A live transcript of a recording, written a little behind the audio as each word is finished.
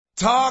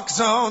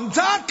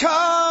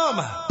TalkZone.com.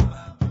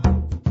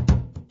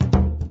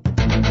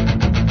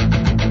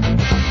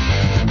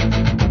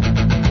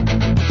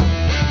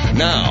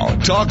 Now,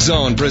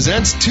 TalkZone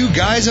presents Two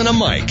Guys and a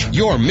Mic,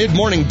 your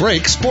mid-morning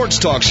break sports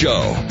talk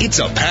show. It's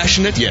a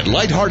passionate yet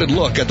lighthearted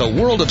look at the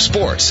world of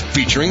sports,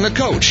 featuring the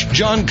coach,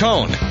 John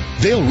Cohn.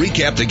 They'll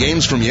recap the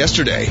games from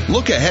yesterday,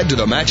 look ahead to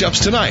the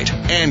matchups tonight,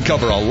 and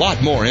cover a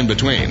lot more in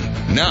between.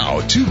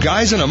 Now, Two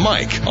Guys and a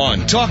Mic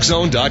on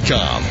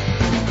TalkZone.com.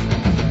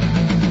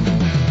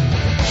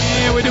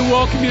 And we do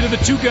welcome you to the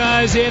Two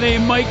Guys and a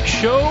Mic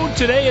show.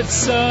 Today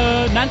it's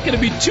not going to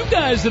be two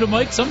guys and a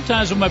mic.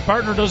 Sometimes when my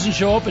partner doesn't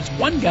show up, it's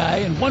one guy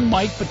and one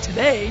mic. But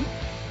today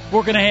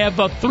we're going to have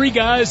three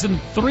guys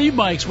and three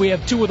mics. We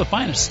have two of the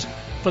finest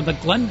from the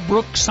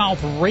Glenbrook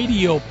South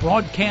Radio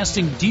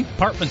Broadcasting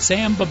Department.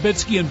 Sam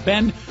Babitsky and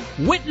Ben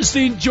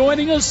Wittenstein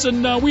joining us.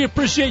 And we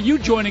appreciate you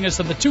joining us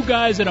on the Two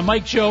Guys and a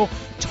Mic show.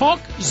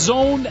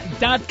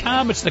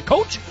 TalkZone.com. It's the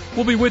coach.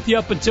 We'll be with you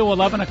up until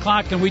 11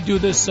 o'clock. And we do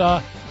this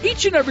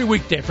each and every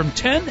weekday from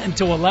 10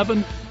 until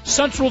 11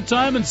 Central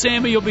Time. And,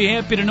 Sammy, you'll be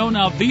happy to know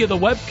now via the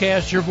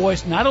webcast your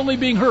voice not only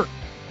being heard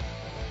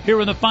here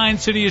in the fine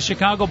city of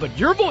Chicago, but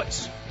your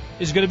voice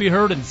is going to be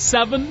heard in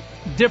 7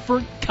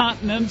 different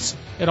continents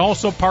and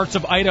also parts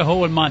of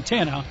Idaho and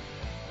Montana,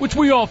 which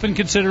we often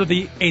consider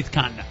the 8th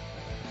continent.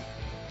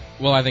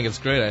 Well, I think it's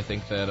great. I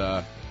think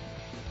that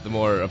the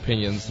more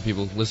opinions the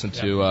people listen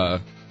to,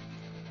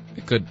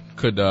 it could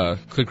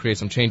create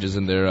some changes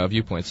in their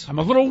viewpoints. I'm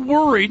a little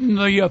worried, and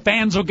the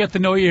fans will get to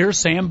know you here.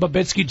 Sam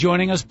Babitsky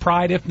joining us,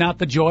 pride if not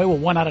the joy. Well,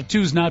 1 out of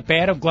 2 is not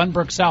bad of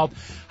Glenbrook South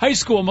High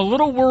School. I'm a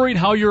little worried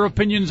how your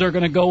opinions are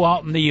going to go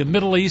out in the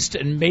Middle East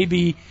and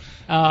maybe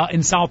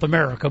in South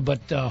America,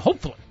 but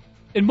hopefully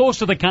in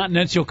most of the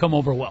continents you'll come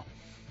over well.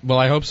 Well,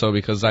 I hope so,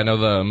 because I know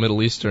the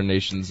Middle Eastern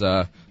nations,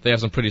 they have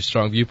some pretty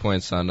strong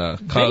viewpoints on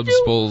Cubs,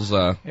 Bulls.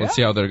 Let's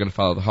see how they're going to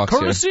follow the Hawks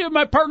Courtesy of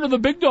my partner, the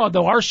Big Dog,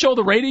 though. Our show,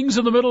 the ratings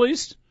in the Middle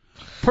East,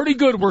 pretty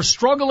good. We're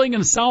struggling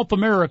in South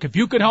America. If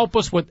you could help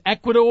us with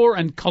Ecuador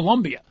and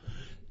Colombia.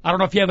 I don't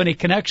know if you have any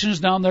connections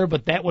down there,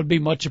 but that would be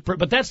much appreciated.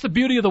 But that's the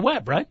beauty of the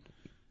web, right?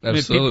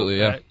 Absolutely,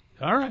 yeah. Right.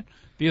 All right.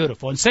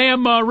 Beautiful. And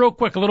Sam, real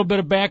quick, a little bit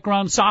of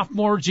background.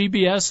 Sophomore,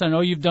 GBS. I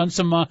know you've done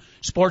some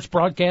sports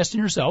broadcasting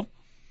yourself.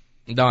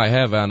 No, I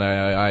have, and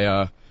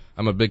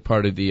I'm a big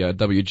part of the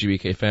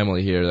WGBK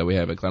family here that we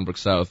have at Glenbrook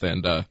South,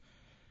 and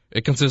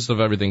it consists of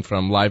everything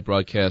from live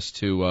broadcasts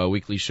to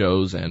weekly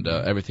shows and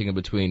everything in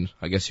between,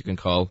 I guess you can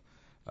call.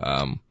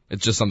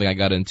 It's just something I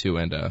got into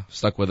and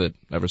stuck with it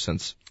ever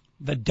since.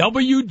 The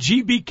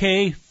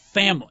WGBK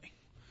family.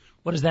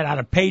 What is that, out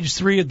of page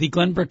 3 of the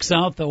Glenbrook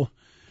South, the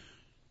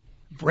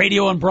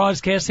radio and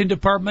broadcasting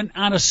department?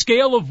 On a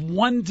scale of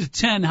 1 to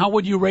 10, how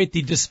would you rate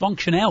the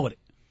dysfunctionality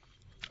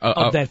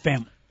of that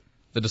family?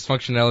 The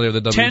dysfunctionality of the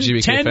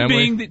WGBK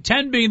family?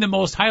 10 being the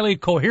most highly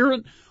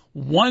coherent,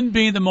 1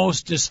 being the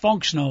most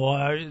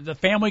dysfunctional. The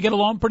family get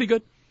along pretty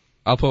good?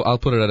 I'll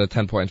put it at a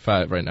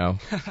 10.5 right now.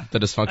 The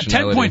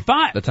dysfunctionality.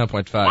 10.5? The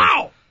 10.5.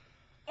 Wow!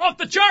 Off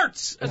the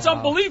charts! It's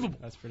unbelievable.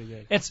 That's pretty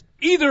good. It's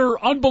either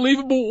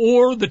unbelievable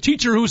or the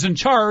teacher who's in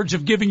charge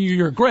of giving you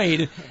your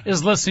grade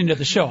is listening to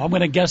the show. I'm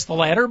going to guess the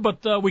latter,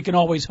 but we can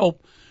always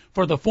hope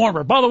for the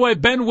former. By the way,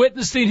 Ben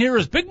Wittenstein here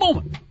is big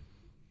moment.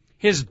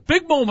 His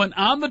big moment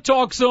on the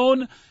Talk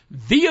Zone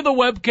via the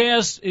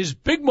webcast is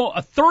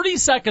 30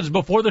 seconds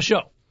before the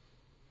show.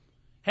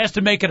 Has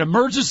to make an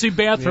emergency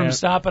bathroom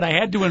stop, and I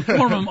had to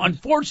inform him,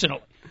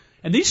 unfortunately.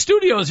 And these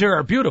studios here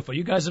are beautiful.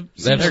 You guys have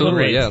seen them.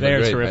 Absolutely, yeah, they're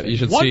great. terrific. You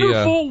should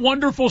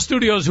Wonderful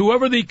studios.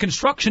 Whoever the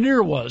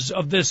constructioneer was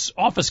of this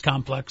office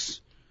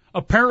complex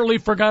apparently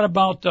forgot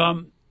about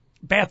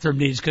bathroom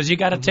needs, because you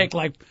got to take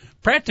like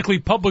practically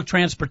public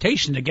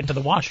transportation to get to the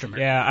washroom.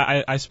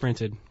 Yeah, I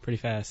sprinted pretty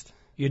fast.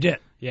 You did?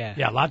 Yeah.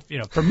 Yeah, a lot.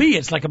 For me,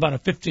 it's like about a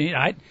 15.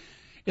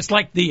 It's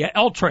like the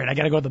L train. I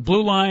got to go to the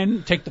blue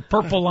line, take the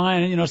purple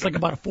line, and, it's like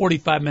about a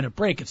 45-minute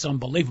break. It's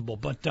unbelievable.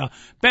 But,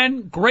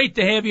 Ben, great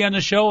to have you on the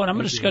show, and I'm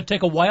just going to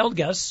take a wild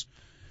guess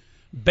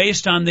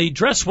based on the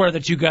dress wear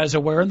that you guys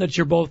are wearing that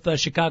you're both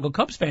Chicago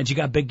Cubs fans. You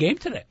got a big game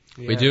today.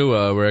 Yeah. We do.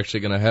 We're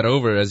actually going to head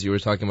over, as you were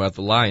talking about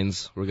the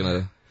lines. We're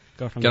going to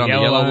get on the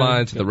yellow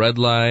line to the red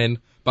line.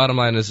 Bottom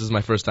line, this is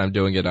my first time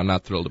doing it. I'm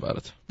not thrilled about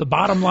it. The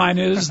bottom line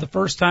is the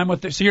first time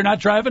with this. So you're not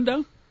driving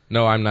down?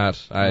 No, I'm not.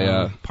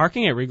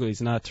 Parking at Wrigley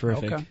is not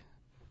terrific. Okay.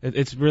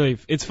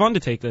 It's fun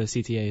to take the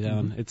CTA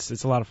down. Mm-hmm.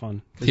 It's a lot of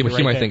fun. He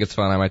might think it's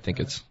fun. I might think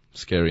it's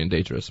scary and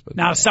dangerous. But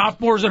now,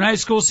 sophomores in high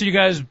school, so you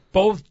guys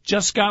both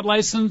just got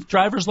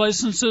driver's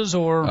licenses,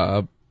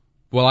 or?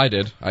 Well, I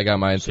did. I got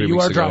mine 3 weeks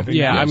ago. You are driving.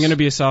 Yeah, yes. I'm going to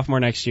be a sophomore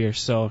next year,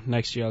 so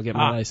next year I'll get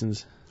my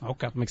license.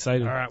 Okay. I'm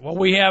excited. All right. Well,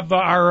 we have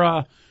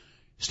our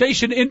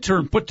station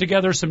intern put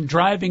together some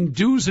driving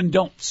do's and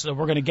don'ts that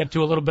we're going to get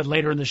to a little bit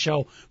later in the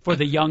show for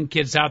the young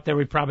kids out there.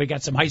 We probably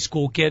got some high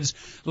school kids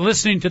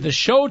listening to the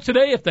show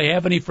today. If they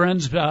have any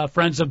friends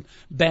of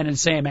Ben and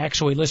Sam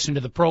actually listening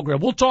to the program,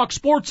 we'll talk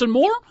sports and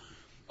more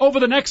Over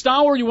the next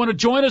hour, you want to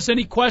join us?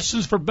 Any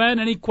questions for Ben?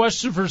 Any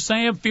questions for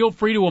Sam? Feel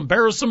free to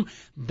embarrass them.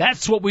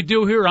 That's what we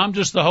do here. I'm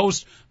just the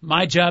host.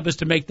 My job is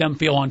to make them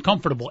feel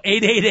uncomfortable.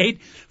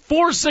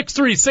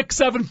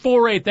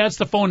 888-463-6748. That's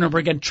the phone number.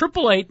 Again,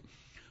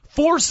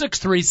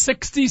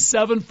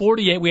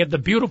 888-463-6748. We have the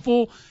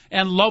beautiful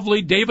and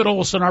lovely David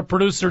Olson, our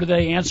producer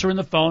today, answering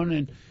the phone.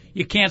 And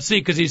you can't see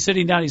because he's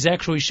sitting down. He's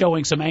actually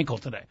showing some ankle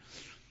today.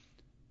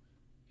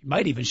 He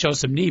might even show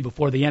some knee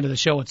before the end of the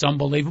show. It's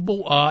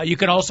unbelievable. You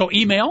can also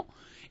email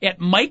at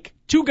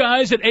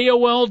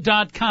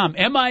Mic2guys@AOL.com.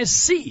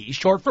 M-I-C,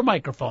 short for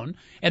microphone,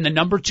 and the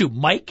number 2,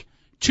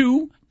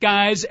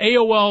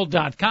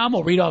 Mic2guys@AOL.com.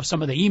 We'll read off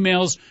some of the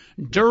emails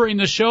during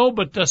the show.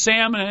 But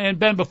Sam and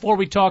Ben, before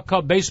we talk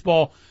Cub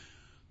baseball,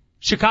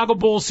 Chicago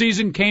Bulls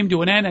season came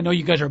to an end. I know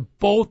you guys are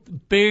both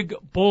big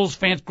Bulls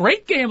fans.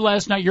 Great game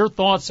last night. Your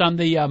thoughts on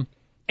the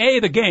A,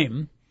 the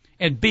game,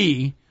 and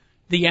B,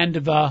 the end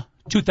of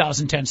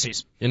 2010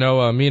 season. You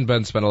know, me and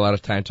Ben spent a lot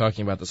of time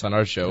talking about this on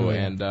our show,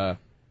 and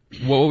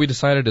what we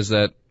decided is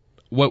that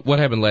what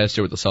happened last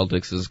year with the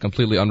Celtics is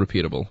completely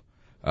unrepeatable.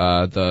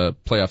 The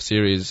playoff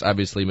series,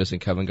 obviously missing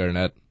Kevin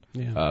Garnett.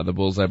 Yeah. The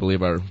Bulls, I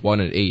believe, are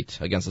 1-8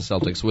 against the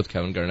Celtics with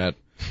Kevin Garnett,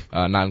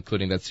 not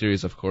including that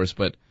series, of course.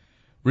 But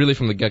really,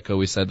 from the get-go,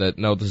 we said that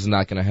no, this is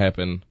not going to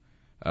happen.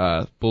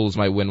 Bulls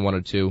might win 1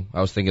 or 2.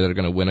 I was thinking they're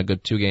going to win a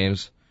good 2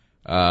 games.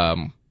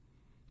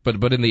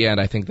 But in the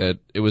end, I think that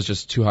it was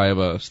just too high of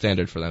a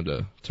standard for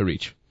them to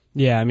reach.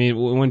 Yeah, I mean,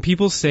 when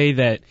people say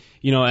that,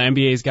 you know,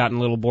 NBA's gotten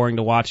a little boring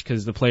to watch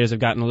because the players have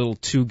gotten a little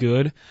too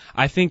good,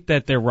 I think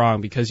that they're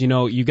wrong because, you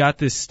know, you got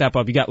this step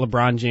up, you got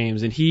LeBron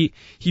James, and he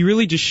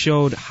really just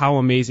showed how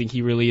amazing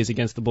he really is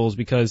against the Bulls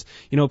because,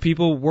 you know,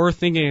 people were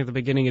thinking at the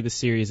beginning of the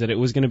series that it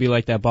was going to be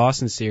like that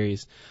Boston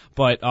series,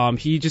 but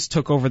he just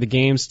took over the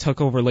games, took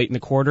over late in the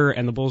quarter,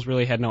 and the Bulls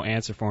really had no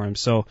answer for him.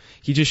 So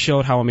he just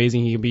showed how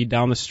amazing he can be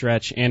down the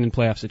stretch and in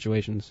playoff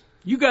situations.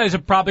 You guys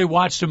have probably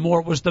watched him more.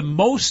 It was the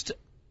most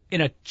in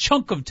a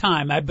chunk of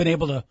time I've been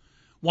able to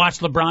watch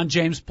LeBron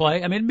James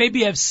play. I mean,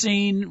 maybe I've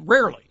seen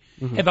rarely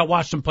have I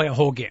watched him play a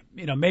whole game.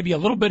 You know, maybe a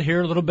little bit here,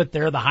 a little bit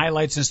there, the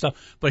highlights and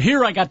stuff. But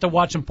here I got to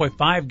watch him play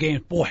 5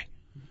 games. Boy,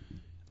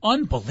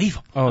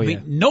 unbelievable. I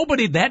mean,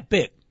 nobody that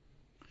big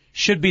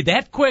should be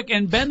that quick.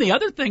 And Ben, the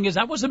other thing is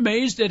I was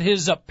amazed at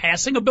his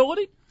passing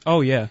ability.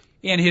 Oh, yeah.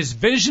 And his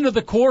vision of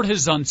the court,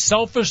 his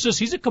unselfishness.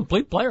 He's a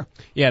complete player.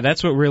 Yeah,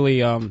 that's what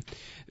really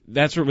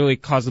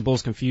caused the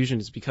Bulls confusion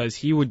is because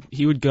he would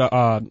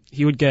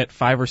get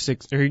 5 or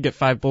 6 or he'd get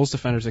 5 Bulls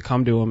defenders to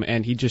come to him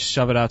and he'd just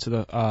shove it out to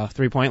the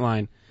 3-point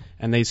line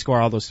and they'd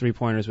score all those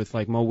 3-pointers with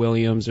like Mo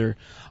Williams or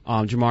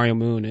Jamario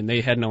Moon, and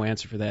they had no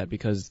answer for that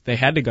because they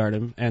had to guard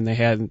him and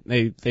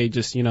they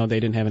just, you know, they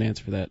didn't have an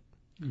answer for that.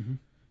 Mm-hmm.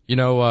 You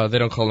know, they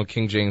don't call him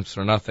King James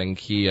for nothing.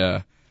 He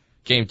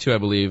game 2, I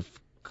believe,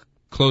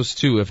 close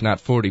to, if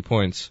not 40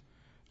 points.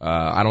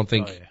 I don't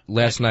think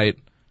last night,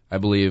 I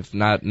believe,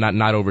 not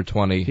over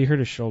 20. He hurt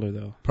his shoulder,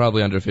 though.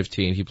 Probably under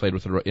 15. He played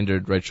with an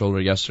injured right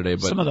shoulder yesterday.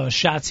 But some of those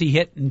shots he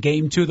hit in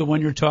game 2, the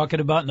one you're talking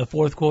about in the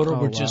fourth quarter,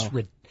 were just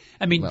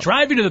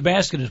driving to the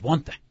basket is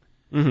one thing.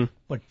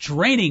 But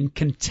draining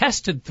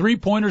contested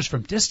 3-pointers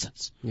from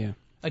distance. Yeah.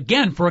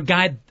 Again, for a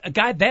guy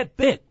that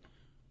big,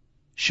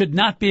 should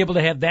not be able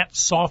to have that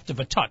soft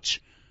of a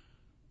touch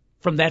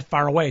from that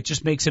far away. It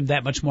just makes him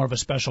that much more of a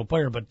special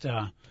player. But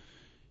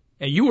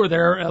you were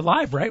there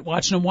live, right?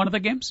 Watching him one of the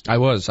games? I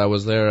was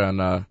there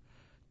on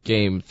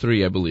game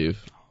 3, I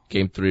believe.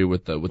 Game 3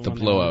 with the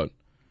blowout.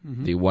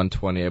 The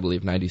 120, I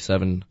believe,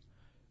 97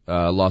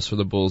 loss for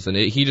the Bulls. And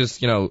he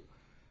just, you know,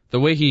 the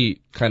way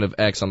he kind of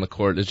acts on the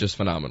court is just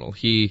phenomenal.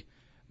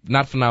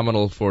 Not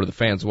phenomenal for the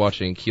fans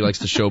watching. He likes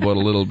to showboat a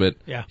little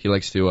bit. Yeah. He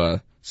likes to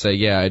say,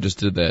 yeah, I just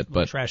did that.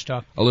 But trash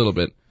talk. A little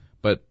bit.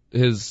 But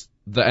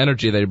the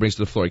energy that he brings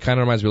to the floor, he kind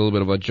of reminds me a little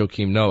bit of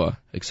Joakim Noah,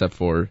 except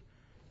for,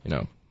 you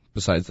know,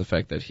 besides the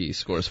fact that he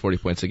scores 40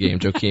 points a game.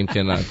 Joakim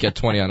can get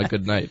 20 on a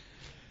good night.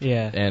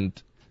 Yeah.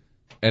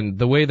 And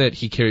the way that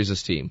he carries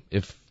his team,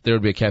 if there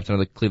would be a captain of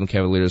the Cleveland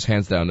Cavaliers,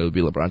 hands down, it would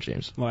be LeBron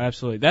James. Well,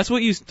 absolutely. That's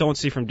what you don't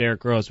see from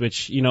Derrick Rose,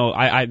 which, you know,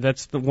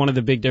 that's one of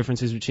the big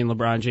differences between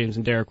LeBron James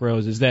and Derrick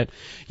Rose is that,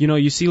 you know,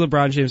 you see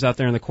LeBron James out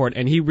there on the court,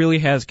 and he really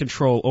has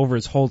control over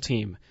his whole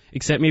team,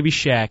 except maybe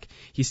Shaq.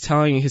 He's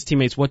telling his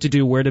teammates what to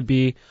do, where to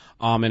be,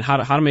 and how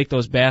to make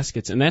those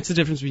baskets. And that's the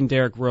difference between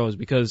Derrick Rose,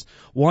 because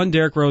one,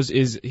 Derrick Rose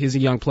he's a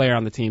young player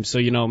on the team, so,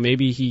 you know,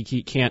 maybe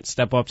he can't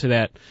step up to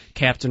that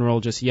captain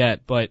role just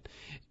yet, but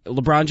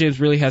LeBron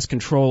James really has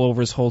control over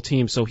his whole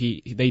team, so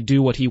they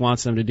do what he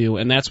wants them to do,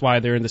 and that's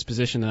why they're in this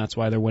position, and that's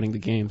why they're winning the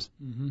games.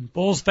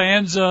 Bulls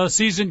fans,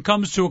 season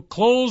comes to a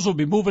close. We'll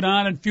be moving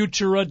on in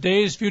future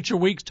days, future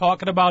weeks,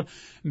 talking about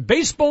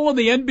baseball, and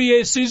the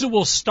NBA season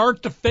will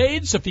start to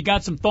fade. So if you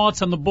got some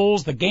thoughts on the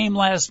Bulls, the game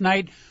last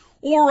night,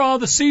 or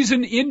the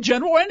season in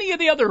general, or any of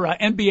the other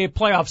NBA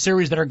playoff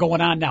series that are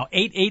going on now,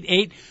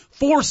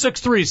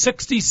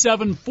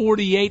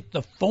 888-463-6748,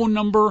 the phone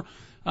number.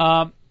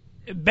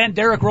 Ben,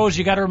 Derrick Rose,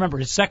 you got to remember,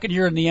 his second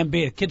year in the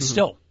NBA. The kid's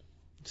still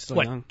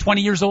young.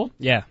 20 years old?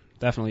 Yeah.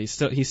 Definitely.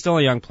 He's still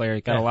a young player.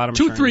 He got a lot of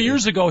 2-3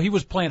 years ago, he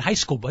was playing high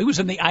school, but he was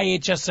in the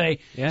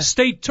IHSA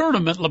state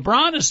tournament.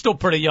 LeBron is still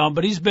pretty young,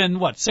 but he's been,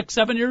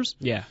 6-7 years?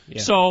 Yeah.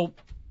 So,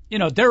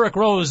 Derrick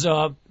Rose,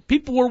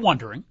 people were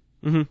wondering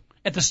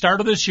at the start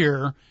of this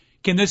year,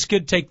 can this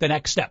kid take the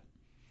next step?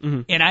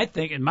 And I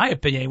think, in my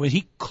opinion,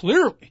 he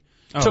clearly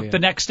took the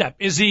next step.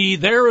 Is he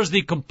there as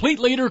the complete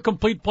leader,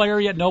 complete player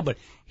yet? No, but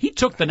he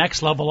took the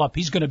next level up.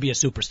 He's going to be a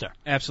superstar.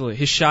 Absolutely.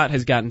 His shot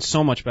has gotten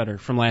so much better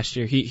from last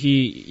year.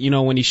 He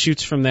when he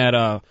shoots from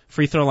that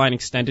free throw line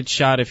extended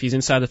shot, if he's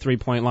inside the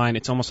 3-point line,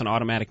 it's almost an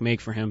automatic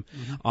make for him.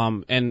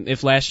 And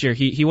if last year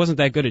he wasn't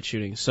that good at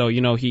shooting. So,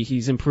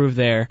 he's improved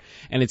there,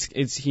 and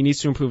he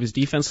needs to improve his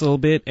defense a little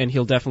bit, and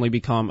he'll definitely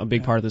become a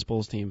big part of this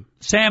Bulls team.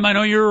 Sam, I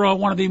know you're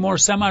one of the more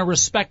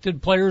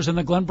semi-respected players in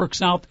the Glenbrook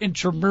South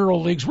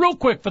intramural leagues. Real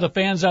quick for the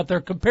fans out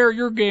there, compare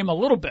your game a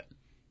little bit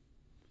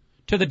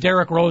to the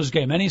Derrick Rose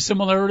game. Any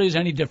similarities,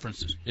 any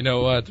differences? At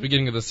the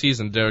beginning of the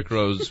season, Derrick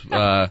Rose,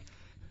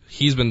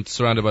 he's been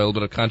surrounded by a little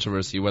bit of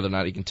controversy whether or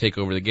not he can take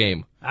over the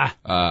game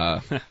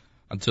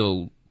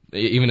until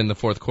even in the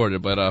fourth quarter.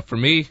 But for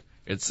me,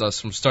 it's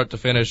from start to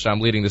finish. I'm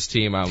leading this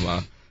team.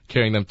 I'm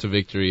carrying them to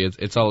victory.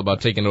 It's all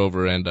about taking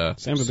over and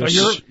so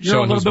you're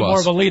a little bit more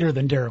of a leader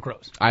than Derrick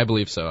Rose. I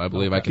believe so. I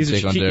believe I can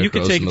take on Derrick Rose. You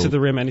can take it to the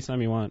rim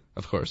anytime you want.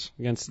 Of course.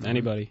 Against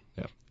anybody.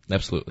 Yeah,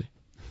 absolutely.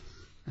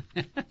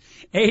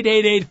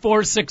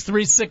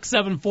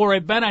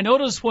 888-463-6748. Ben, I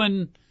noticed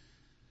when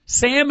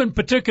Sam in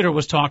particular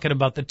was talking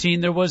about the team,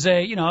 there was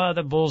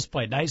the Bulls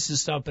played nice and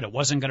stuff, but it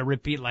wasn't going to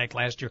repeat like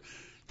last year.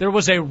 There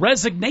was a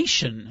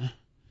resignation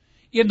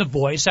in the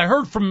voice. I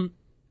heard from,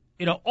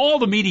 all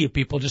the media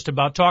people just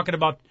about talking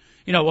about,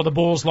 the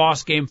Bulls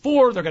lost game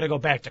 4. They're going to go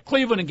back to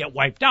Cleveland and get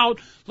wiped out.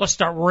 Let's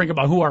start worrying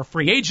about who our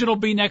free agent will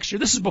be next year.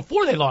 This is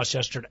before they lost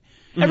yesterday.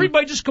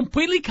 Everybody just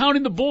completely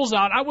counting the Bulls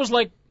out.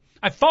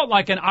 I felt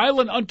like an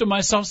island unto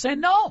myself saying,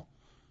 no.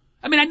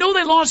 I mean, I know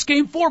they lost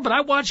game 4, but I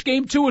watched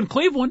game 2 in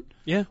Cleveland.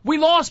 Yeah. We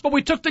lost, but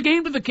we took the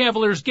game to the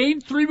Cavaliers. Game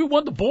 3, we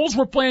won. The Bulls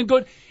were playing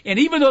good. And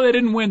even though they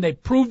didn't win, they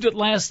proved it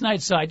last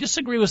night. So I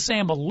disagree with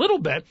Sam a little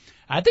bit.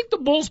 I think the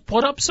Bulls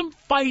put up some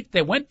fight.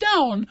 They went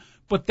down,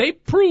 but they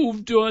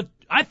proved to other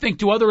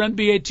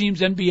NBA teams,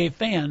 NBA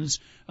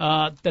fans,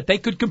 that they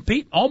could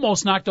compete.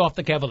 Almost knocked off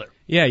the Cavaliers.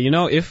 Yeah,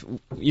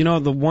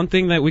 the one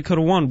thing that we could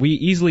have won, we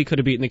easily could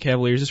have beaten the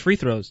Cavaliers is free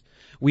throws.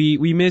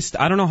 We missed,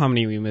 I don't know how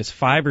many we missed,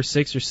 5 or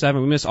 6 or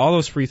 7. We missed all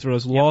those free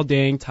throws. Luol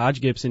Deng,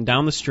 Taj Gibson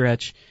down the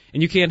stretch,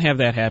 and you can't have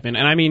that happen.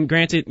 And I mean,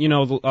 granted,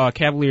 the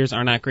Cavaliers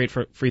are not great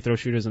for free throw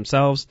shooters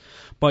themselves,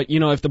 but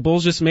if the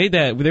Bulls just made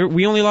that,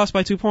 we only lost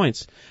by 2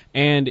 points.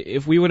 And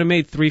if we would have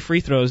made 3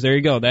 free throws, there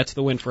you go. That's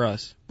the win for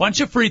us.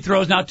 Bunch of free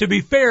throws. Now, to be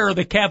fair,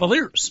 the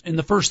Cavaliers in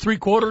the first 3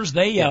 quarters,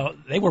 they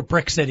were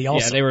Brick City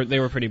also. Yeah, they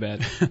were pretty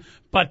bad.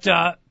 But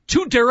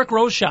 2 Derrick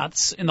Rose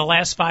shots in the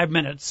last 5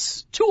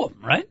 minutes, 2 of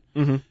them, right?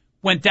 Mm-hmm.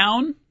 Went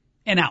down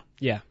and out.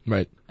 Yeah.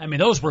 Right. I mean,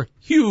 those were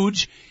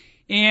huge.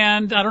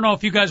 And I don't know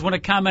if you guys want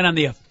to comment on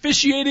the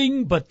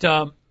officiating, but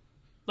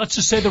let's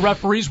just say the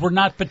referees were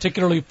not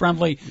particularly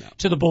friendly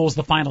to the Bulls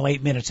the final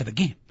 8 minutes of the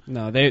game.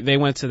 No, they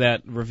went to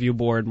that review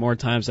board more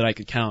times than I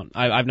could count.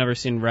 I've never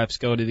seen refs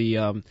go to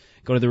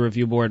the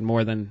review board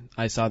more than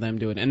I saw them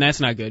do it, and that's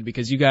not good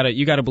because you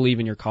gotta believe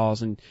in your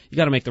calls and you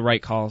gotta make the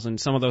right calls.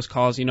 And some of those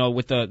calls,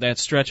 with that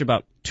stretch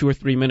about 2 or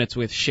 3 minutes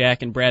with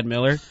Shaq and Brad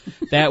Miller,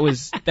 that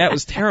was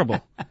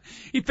terrible.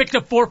 He picked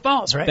up 4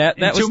 fouls, right? That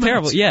was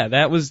terrible. Minutes. Yeah,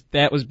 that was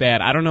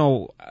bad. I don't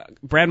know.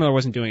 Brad Miller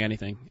wasn't doing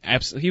anything.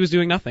 He was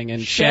doing nothing,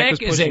 and Shaq was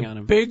pushing on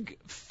him. Big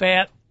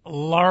fat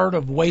lard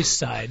of waist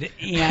side,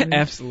 and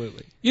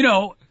absolutely.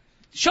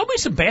 Show me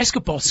some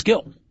basketball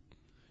skill.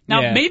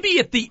 Now, maybe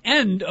at the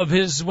end of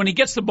when he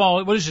gets the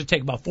ball, what does it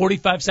take, about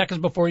 45 seconds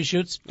before he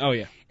shoots? Oh,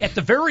 yeah. At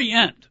the very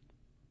end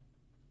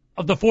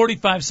of the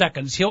 45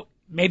 seconds, he'll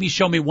maybe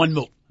show me one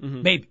move.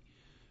 Mm-hmm. Maybe.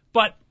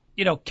 But,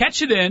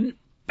 catch it in,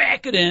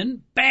 back it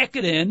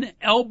in,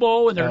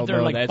 elbow, and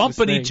they're like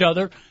bumping each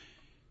other.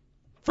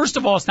 First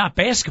of all, it's not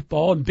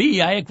basketball, and B,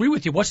 I agree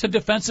with you. What's the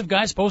defensive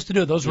guy supposed to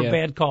do? Those were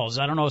bad calls.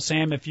 I don't know,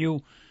 Sam, if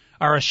you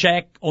are a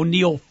Shaq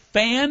O'Neal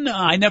fan.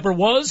 I never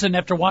was, and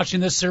after watching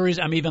this series,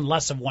 I'm even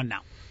less of one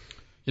now.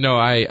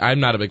 I'm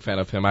not a big fan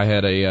of him. I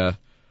had a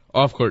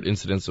off-court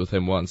incident with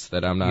him once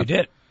that I'm not. You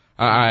did?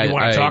 You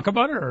want to talk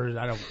about it, or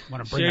I don't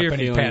want to bring up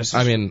any passes?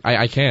 I mean,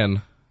 I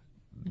can.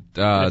 It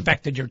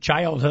affected your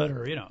childhood,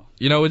 or, it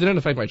didn't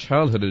affect my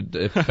childhood.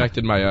 It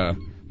affected my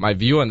my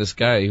view on this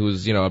guy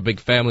who's, a big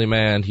family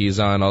man. He's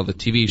on all the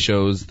TV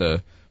shows,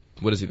 The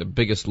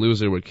Biggest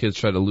Loser, where kids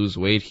try to lose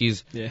weight.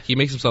 He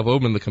makes himself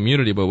open in the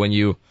community, but when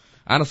you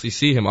honestly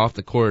see him off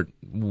the court,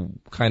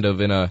 kind of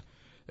in a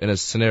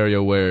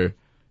scenario where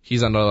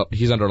he's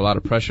under a lot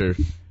of pressure,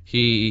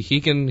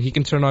 he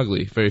can turn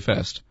ugly very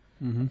fast.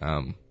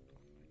 Mm-hmm.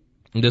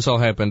 And this all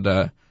happened,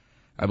 I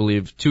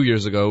believe, 2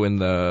 years ago when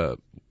the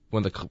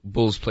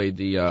Bulls played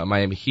the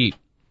Miami Heat.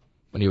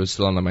 When he was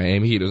still on the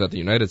Miami Heat, it was at the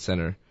United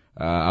Center.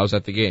 I was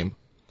at the game,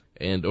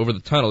 and over the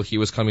tunnel, he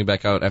was coming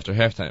back out after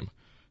halftime.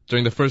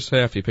 During the first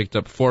half, he picked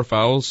up 4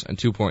 fouls and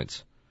 2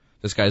 points.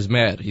 This guy's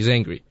mad. He's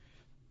angry.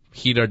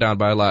 Heat are down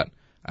by a lot.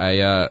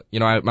 I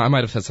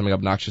might have said something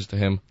obnoxious to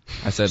him.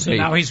 I said, So hey,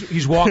 now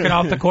he's walking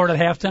off the court at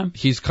halftime?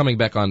 he's coming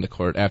back on the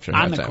court after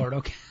On halftime. the court,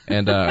 okay.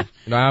 And,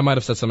 I might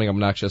have said something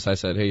obnoxious. I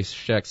said, hey,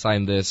 Shaq,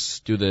 sign this,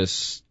 do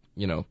this,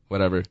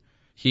 whatever.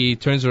 He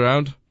turns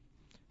around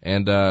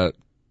and,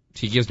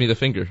 he gives me the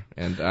finger.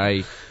 And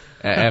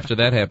after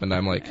that happened,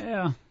 I'm like,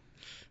 Yeah.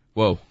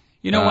 whoa.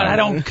 You know what? I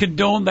don't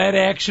condone that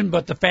action,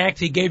 but the fact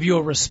he gave you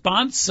a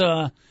response,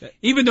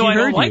 even though He I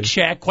don't heard like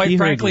you. Shaq, quite He heard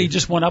frankly, you. he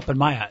just went up in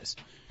my eyes.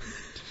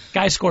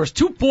 Guy scores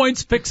 2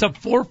 points, picks up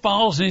 4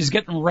 fouls, and he's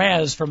getting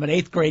razzed from an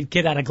 8th grade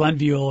kid out of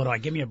Glenview, Illinois.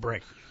 Give me a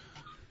break.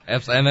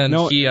 And then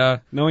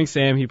Knowing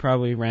Sam, he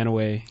probably ran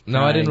away.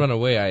 no, I didn't run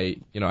away.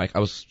 I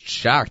was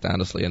shocked,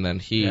 honestly. And then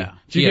Yeah.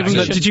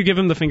 Did you give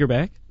him the finger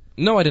back?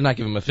 No, I did not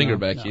give him a finger No,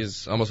 back. no.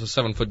 He's almost a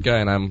 7-foot guy,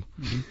 and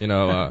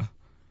I'm,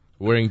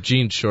 wearing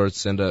jean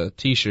shorts and a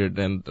t-shirt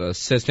and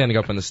standing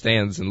up in the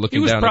stands and He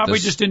looking was down probably at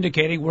this. just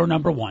indicating we're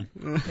number one.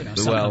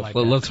 Something Well, like that.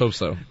 let's hope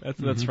so.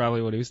 That's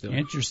probably what he was doing.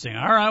 Interesting.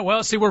 All right.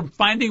 Well, see, we're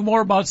finding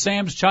more about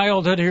Sam's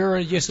childhood here.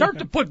 You start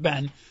to put,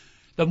 Ben,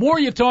 the more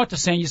you talk to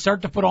Sam, you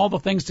start to put all the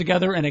things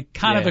together, and it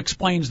kind of Yeah.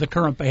 explains the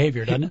current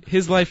behavior, doesn't it?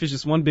 His life is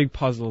just one big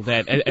puzzle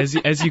that,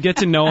 as you get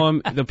to know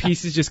him, the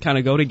pieces just kind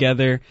of go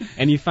together,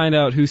 and you find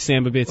out who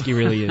Sam Babitsky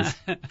really is.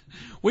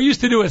 We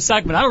used to do a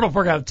segment. I don't know if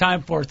we're going to have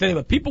time for it today,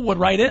 but people would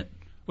write it.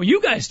 Well,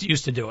 you guys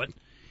used to do it.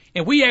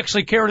 And we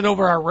actually carried it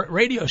over our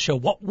radio show.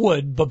 What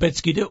would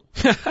Babitsky do?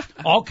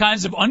 All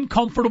kinds of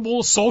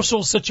uncomfortable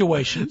social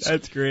situations.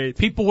 That's great.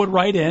 People would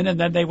write in, and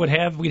then we'd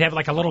have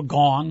like a little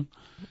gong,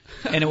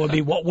 and it would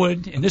be, what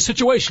would, in this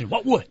situation,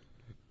 what would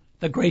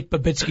the great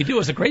Babitsky do? It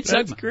was a great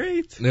That's segment.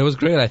 great. It was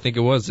great. I think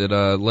it was. It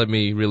let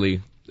me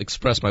really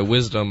express my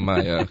wisdom,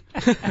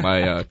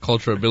 my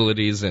cultural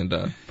abilities,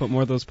 and Put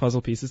more of those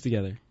puzzle pieces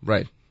together.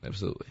 right,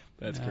 absolutely.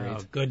 That's great. Oh,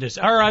 goodness.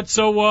 All right,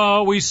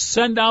 so we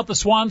send out the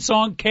swan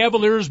song.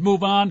 Cavaliers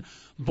move on.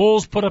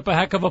 Bulls put up a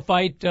heck of a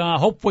fight.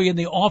 Hopefully in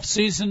the off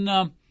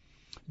season,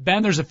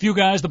 Ben, there's a few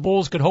guys the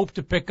Bulls could hope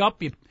to pick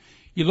up.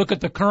 You look at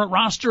the current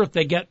roster. If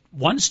they get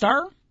one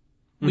star,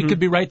 we could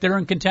be right there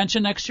in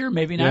contention next year.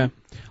 Maybe not.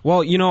 Yeah.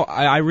 Well,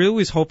 I really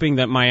was hoping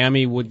that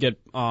Miami would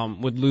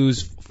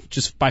lose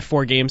just by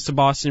 4 games to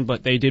Boston,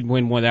 but they did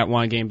win that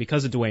one game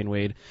because of Dwayne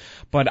Wade.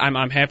 But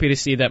I'm happy to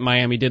see that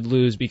Miami did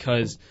lose,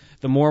 because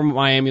the more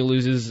Miami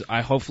loses,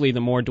 hopefully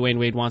the more Dwayne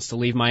Wade wants to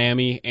leave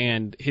Miami,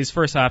 and his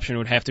first option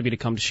would have to be to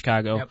come to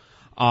Chicago. Yep.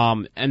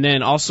 And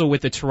then also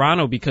with the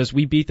Toronto, because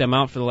we beat them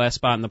out for the last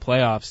spot in the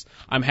playoffs,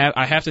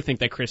 I have to think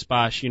that Chris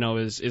Bosh,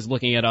 is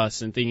looking at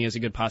us and thinking it's a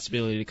good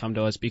possibility to come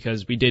to us,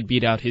 because we did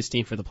beat out his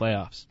team for the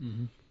playoffs.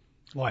 Mm-hmm.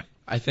 Why?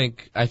 I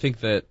think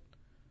that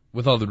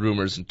with all the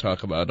rumors and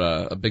talk about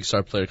a big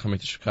star player coming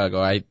to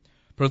Chicago, I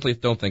personally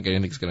don't think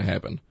anything's going to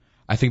happen.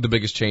 I think the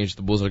biggest change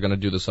the Bulls are going to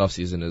do this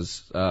offseason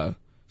is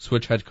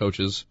switch head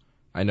coaches.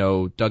 I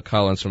know Doug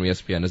Collins from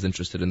ESPN is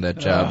interested in that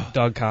job.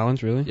 Doug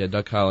Collins, really? Yeah,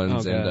 Doug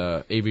Collins Oh,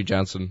 and Avery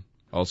Johnson,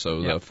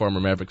 also the former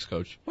Mavericks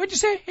coach. What'd you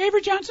say,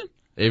 Avery Johnson?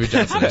 Avery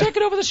Johnson. I'm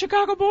taking over the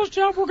Chicago Bulls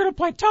job. We're going to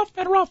play tough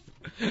and rough.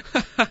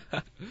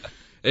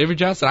 Avery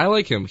Johnson, I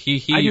like him.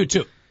 He I do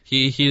too.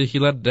 He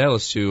led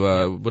Dallas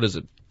to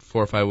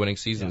 4 or 5 winning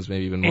seasons,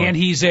 maybe even more. And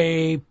he's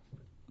a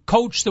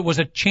coach that was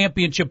a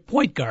championship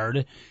point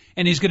guard,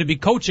 and he's going to be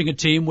coaching a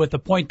team with a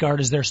point guard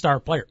as their star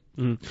player.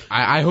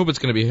 I hope it's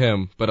going to be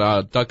him,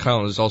 but Doug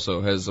Collins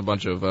also has a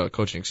bunch of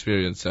coaching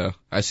experience.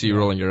 I see you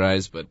rolling your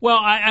eyes, but Well,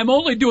 I'm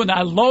only doing that.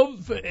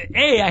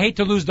 I hate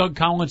to lose Doug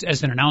Collins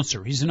as an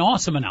announcer. He's an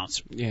awesome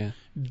announcer. Yeah.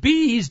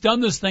 B, he's done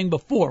this thing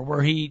before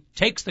where he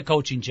takes the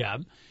coaching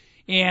job,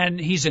 and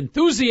he's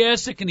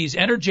enthusiastic and he's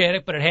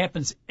energetic, but it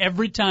happens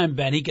every time,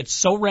 Ben. He gets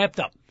so wrapped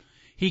up.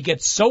 He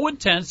gets so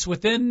intense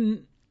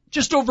within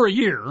just over a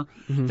year,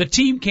 the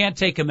team can't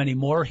take him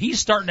anymore. He's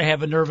starting to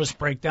have a nervous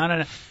breakdown,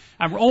 and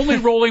I'm only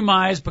rolling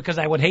my eyes because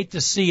I would hate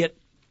to see it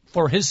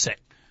for his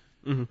sake.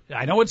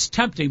 I know it's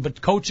tempting,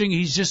 but coaching,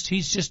 he's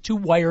just too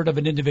wired of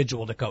an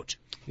individual to coach.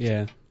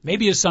 Yeah.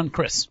 Maybe his son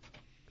Chris.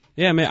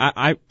 Yeah, man,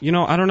 I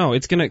don't know.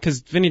 It's because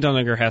Vinny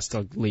Dunninger has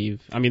to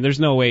leave. I mean, there's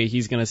no way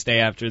he's gonna stay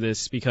after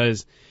this,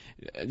 because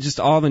just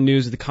all the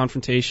news of the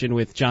confrontation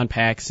with John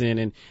Paxson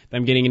and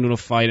them getting into a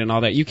fight and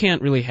all that. You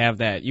can't really have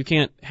that. You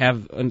can't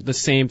have the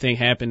same thing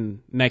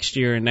happen next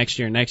year and next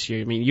year and next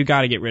year. I mean, you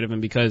got to get rid of him,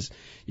 because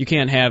you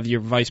can't have your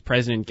vice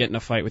president get in a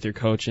fight with your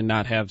coach and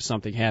not have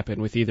something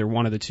happen with either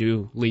one of the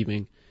two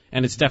leaving.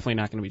 And it's definitely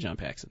not going to be John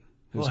Paxson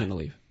who's going to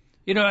leave.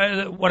 You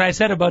know, what I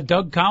said about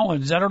Doug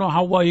Collins, I don't know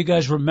how well you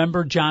guys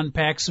remember John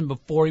Paxson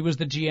before he was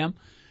the GM,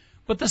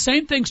 but the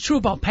same thing's true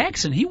about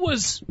Paxson. He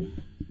was,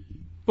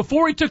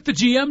 before he took the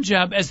GM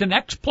job, as an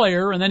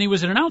ex-player, and then he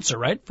was an announcer,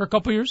 right, for a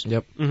couple of years?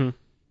 Yep. Mm-hmm.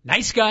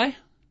 Nice guy,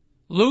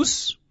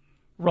 loose,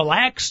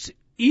 relaxed,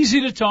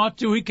 easy to talk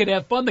to. He could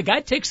have fun. The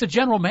guy takes the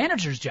general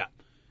manager's job.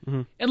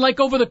 And like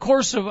over the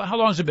course of, how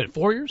long has it been,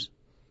 4 years?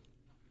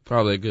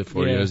 probably a good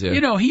 4 years, yeah.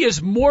 You know, he has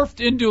morphed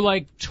into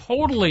like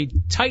totally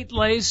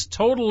tight-laced,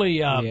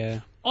 totally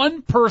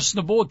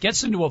unpersonable,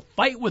 gets into a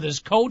fight with his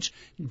coach,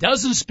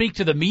 doesn't speak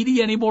to the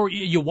media anymore.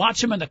 You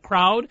watch him in the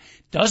crowd,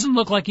 doesn't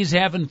look like he's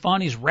having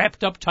fun. He's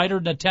wrapped up tighter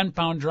than a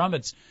 10-pound drum.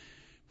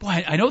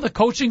 Boy, I know the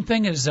coaching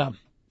thing is,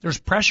 there's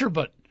pressure,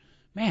 but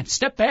man,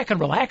 step back and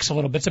relax a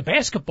little bit. It's a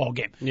basketball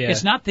game. Yeah.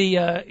 It's not the,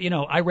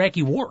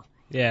 Iraqi war.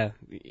 Yeah,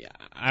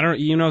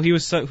 he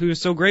was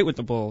so great with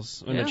the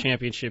Bulls in the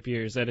championship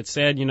years that it's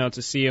sad,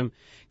 to see him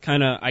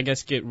kind of, I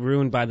guess, get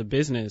ruined by the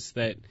business,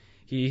 that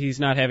he's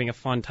not having a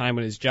fun time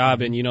with his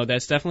job, and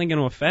that's definitely going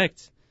to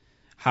affect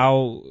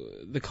how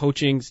the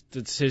coaching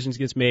decisions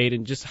gets made,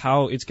 and just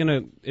how it's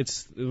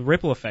the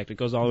ripple effect. It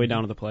goes all the way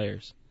down to the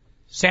players.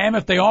 Sam,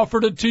 if they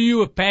offered it to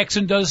you, if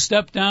Paxson does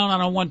step down, I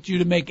don't want you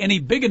to make any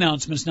big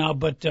announcements now,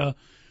 but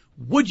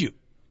would you,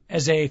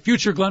 as a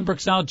future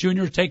Glenbrook South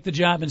junior, take the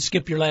job and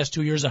skip your last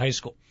 2 years of high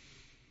school?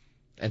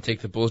 And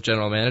take the Bulls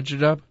general manager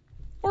job?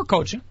 Or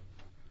coaching?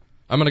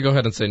 I'm going to go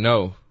ahead and say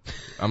no.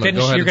 I'm going to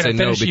go ahead and say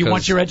no because you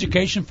want your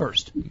education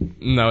first.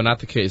 No, not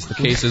the case. The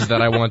case is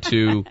that I want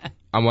to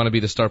be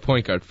the star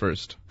point guard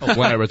first.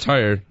 When I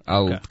retire,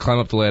 I'll climb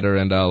up the ladder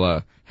and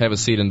I'll have a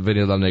seat in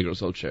Vinny Del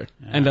Negro's old chair.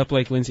 End up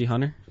like Lindsey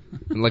Hunter?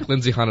 Like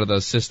Lindsey Hunter, the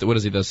assistant. What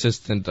is he? The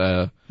assistant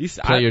player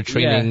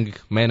training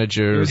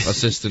manager,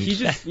 assistant. He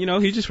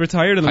just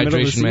retired in the middle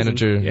of the season. Hydration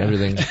manager,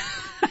 everything.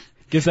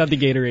 Gives out the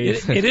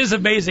Gatorade. It is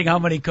amazing how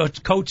many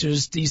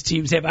coaches these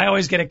teams have. I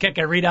always get a kick.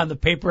 I read on the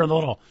paper in the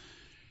little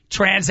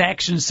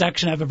transaction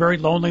section. I have a very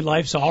lonely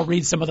life, so I'll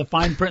read some of the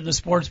fine print in the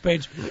sports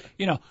page.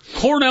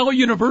 Cornell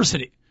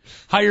University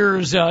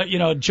hires,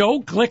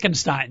 Joe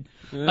Glickenstein,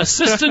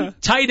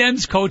 assistant tight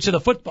ends coach of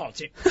the football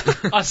team.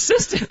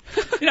 Assistant.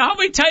 How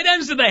many tight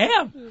ends do they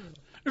have?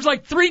 There's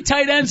like 3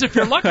 tight ends if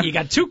you're lucky. You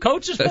got 2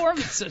 coaches for them?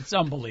 It's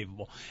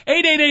unbelievable.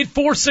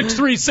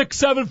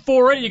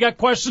 888-463-6748. You got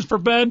questions for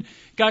Ben?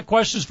 Got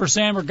questions for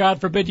Sam? Or God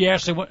forbid you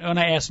actually want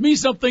to ask me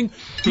something?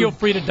 Feel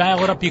free to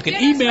dial it up. You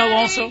can email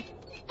also.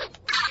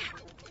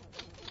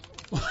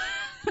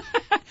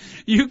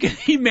 You can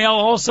email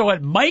also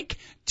at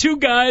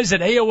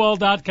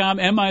Mic-2guys@AOL.com.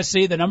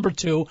 MIC, the number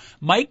 2.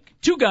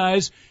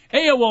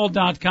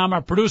 Mic-2guys@AOL.com.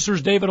 Our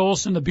producers, David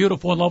Olson, the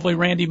beautiful and lovely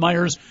Randy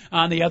Myers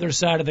on the other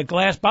side of the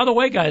glass. By the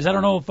way, guys, I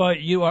don't know if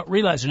you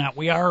realize or not,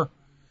 we are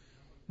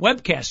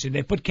webcasting.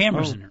 They put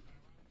cameras in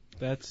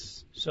there.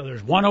 So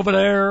there's one over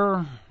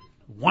there,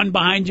 one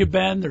behind you,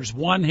 Ben. There's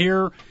one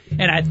here.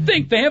 And I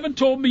think, they haven't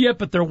told me yet,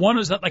 but their one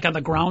is like on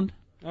the ground.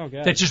 Oh,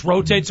 God. That just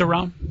rotates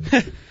around.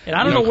 And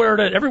I don't know where it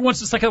is. Every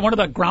once it's like one of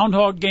the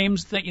groundhog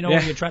games that,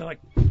 where you try to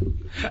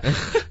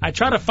I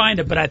try to find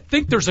it, but I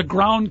think there's a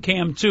ground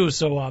cam too,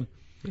 so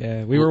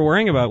we were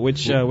worrying about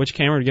which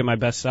camera to get my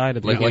best side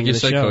at the beginning you of the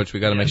said, show. Coach,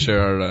 we got to make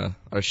sure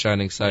our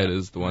shining side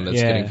is the one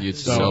that's getting viewed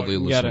to all the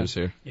listeners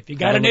here. If you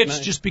got an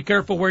itch, just be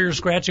careful where you're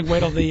scratching. Wait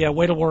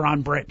till we're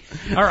on break.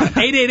 All right,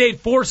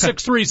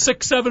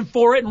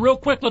 888-463-6748. And real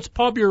quick, let's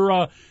pub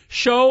your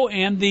show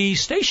and the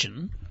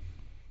station,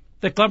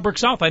 the Glenbrook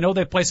South. I know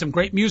they play some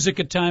great music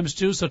at times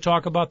too, so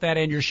talk about that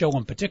and your show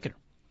in particular.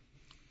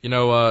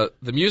 The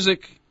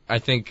music, I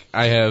think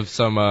I have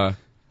some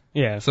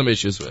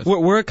issues with.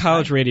 We're a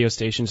college radio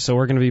station, so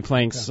we're going to be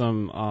playing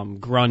some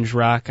grunge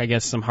rock, I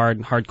guess some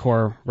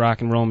hardcore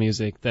rock and roll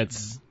music.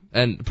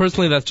 And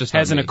personally, that's just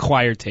has an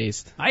acquired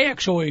taste. I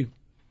actually,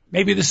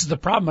 maybe this is the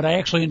problem, but I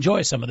actually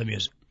enjoy some of the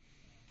music.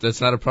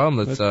 That's not a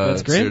problem.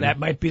 That's great. That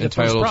might be the first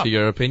entitled problem. to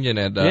your opinion.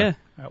 And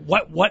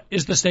what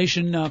is the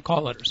station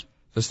call letters?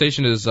 The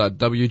station is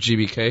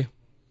WGBK.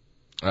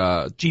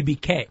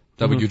 GBK.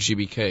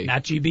 WGBK.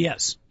 Not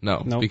GBS.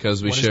 No,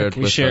 because we share it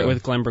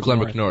with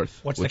Glenbrook North.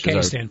 What's the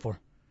K stand for?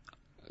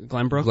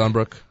 Glenbrook.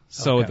 Glenbrook.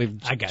 So okay. the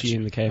I got G you.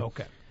 and the K.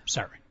 Okay.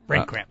 Sorry.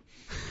 Brain cramp.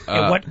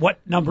 What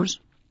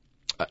numbers?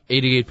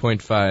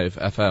 88.5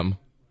 FM.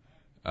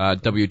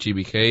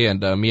 WGBK,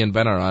 and me and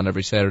Ben are on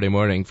every Saturday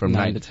morning from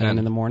 9 to 10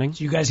 in the morning.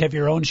 So you guys have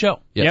your own show?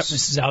 Yes.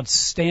 This is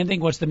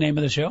outstanding. What's the name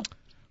of the show?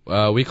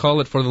 We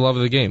call it For the Love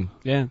of the Game.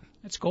 Yeah.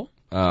 That's cool.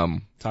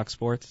 Talk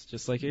sports,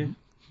 just like you.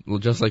 Well,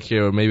 just like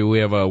here, maybe we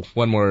have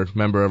one more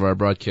member of our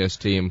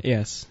broadcast team.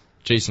 Yes.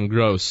 Jason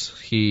Gross.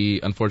 He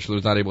unfortunately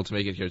was not able to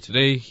make it here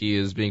today. He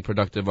is being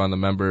productive on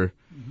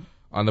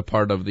the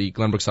part of the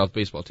Glenbrook South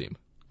baseball team.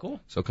 Cool.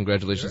 So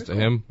congratulations to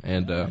him.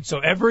 And so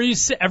every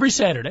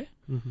Saturday,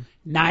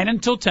 9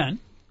 until 10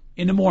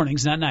 in the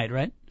mornings, not night,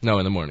 right? No,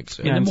 in the mornings.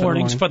 In the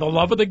mornings for the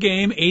love of the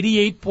game,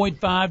 88.5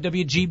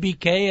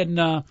 WGBK,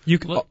 and you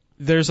can.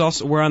 There's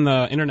also, we're on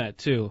the internet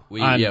too. We're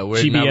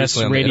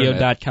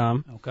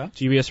gbsradio.com. Okay.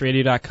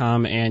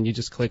 gbsradio.com, and you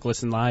just click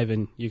listen live,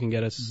 and you can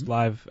get us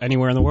live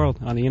anywhere in the world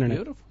on the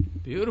internet.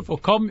 Beautiful.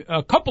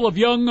 A couple of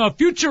young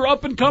future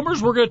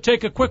up-and-comers. We're going to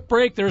take a quick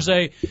break. There's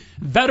a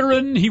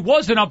veteran. He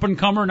was an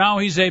up-and-comer. Now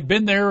he's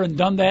been there and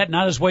done that,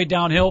 not his way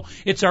downhill.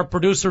 It's our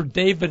producer,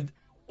 David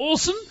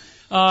Olson.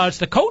 It's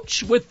the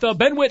coach with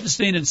Ben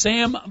Wittenstein and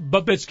Sam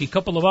Babitsky.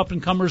 Couple of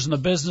up-and-comers in the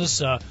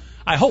business.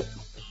 I hope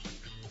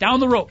down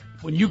the road,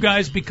 when you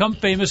guys become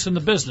famous in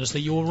the business,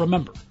 that you will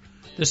remember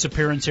this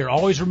appearance here.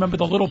 Always remember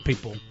the little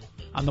people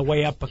on the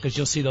way up, because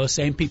you'll see those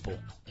same people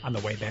on the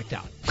way back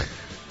down.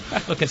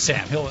 Look at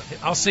Sam.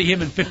 I'll see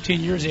him in 15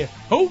 years here.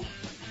 Who?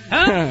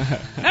 Huh?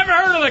 Never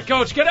heard of the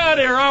coach. Get out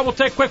of here. All right, we'll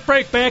take a quick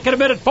break. Back in a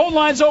minute. Phone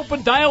line's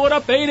open. Dial it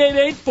up.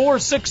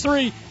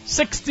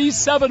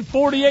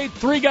 888-463-6748.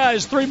 3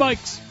 guys, 3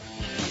 mics.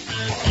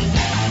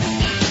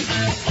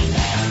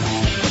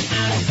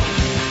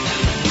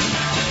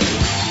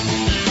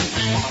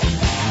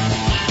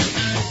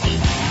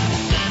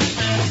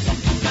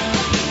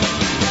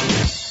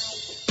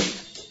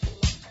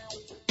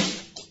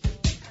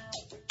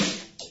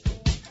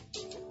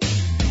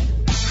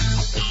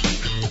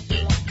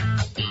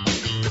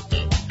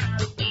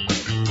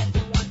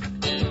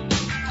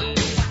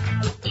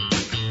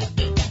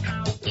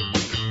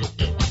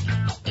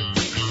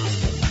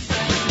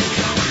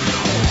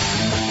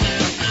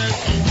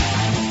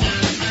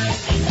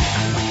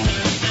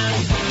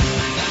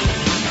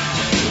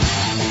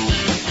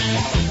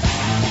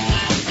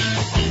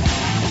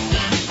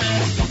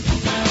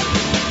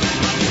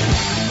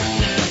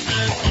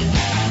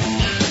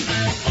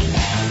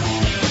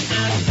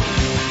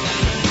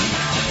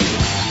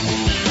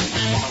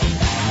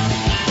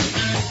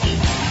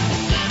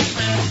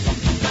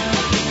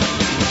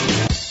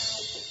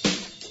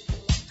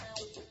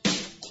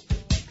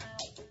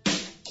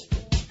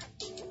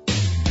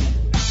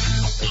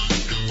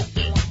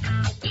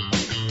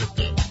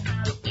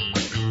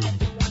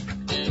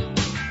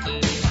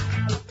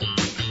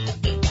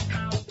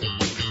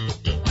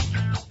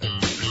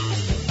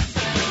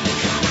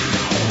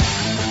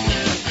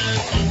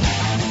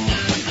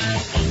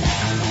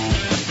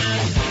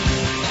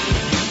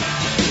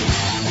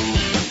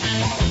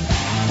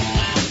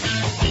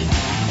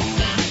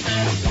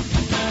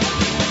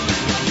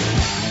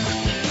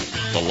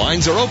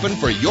 Lines are open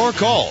for your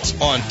calls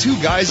on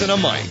Two Guys and a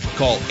Mic.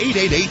 Call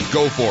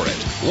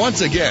 888-GO-FOR-IT.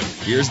 Once again,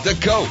 here's the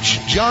coach,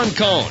 John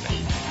Cohn.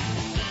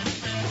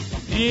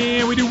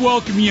 And we do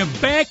welcome you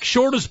back.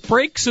 Shortest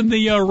breaks in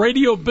the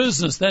radio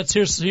business. That's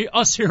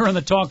us here on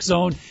the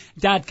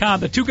TalkZone.com.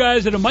 The Two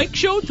Guys and a Mic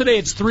show. Today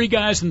it's 3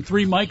 guys and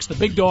 3 mics. The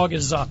big dog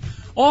is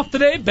off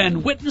today.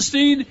 Ben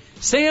Wittenstein,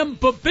 Sam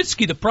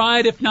Babitsky, the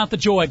pride, if not the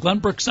joy.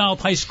 Glenbrook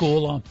South High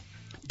School.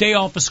 Day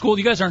off of school.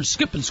 You guys aren't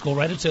skipping school,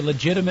 right? It's a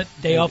legitimate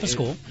day off of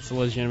school. It's a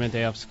legitimate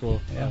day off of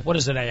school. Yeah. What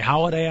is it, a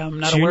holiday I'm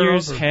not aware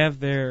of? Juniors have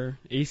their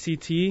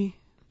ACT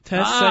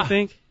tests, I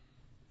think.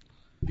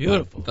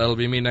 Beautiful. That'll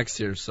be me next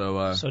year.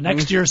 So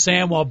next year,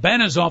 Sam, while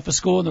Ben is off of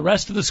school and the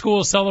rest of the school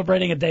is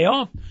celebrating a day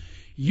off,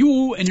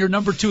 you and your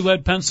number 2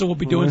 lead pencil will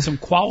be doing some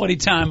quality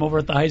time over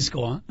at the high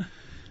school, huh?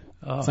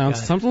 Oh,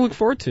 Sounds something to look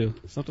forward to.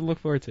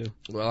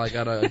 Well, I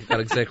got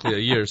exactly a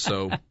year,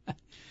 so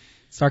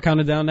start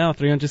counting down now.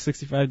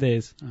 365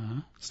 days.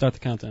 Start the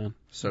countdown.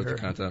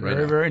 Right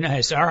Very, now. very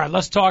nice. All right,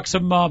 let's talk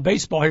some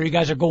baseball here. You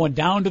guys are going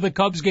down to the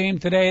Cubs game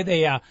today.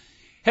 They had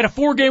a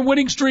 4-game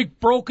winning streak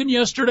broken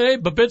yesterday.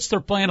 Babitz, they're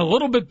playing a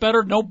little bit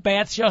better. No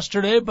bats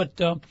yesterday, but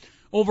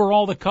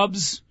overall the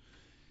Cubs,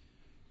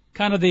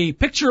 kind of the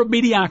picture of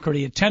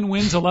mediocrity at 10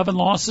 wins, 11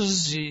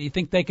 losses. You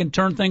think they can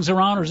turn things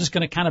around, or is this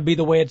going to kind of be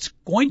the way it's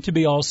going to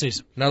be all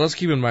season? Now let's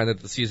keep in mind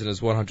that the season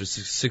is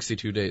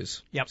 162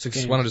 days. Yep.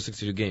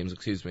 162 games,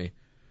 excuse me.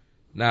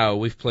 Now,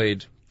 we've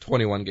played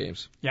 21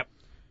 games. Yep.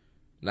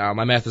 Now,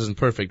 my math isn't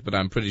perfect, but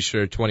I'm pretty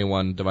sure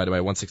 21 divided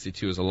by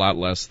 162 is a lot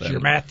less than Is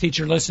your math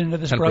teacher listening to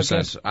this 10%.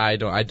 broadcast? I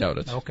doubt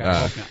it.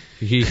 Okay.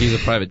 He's a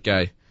private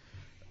guy.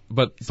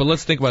 But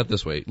let's think about it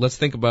this way. Let's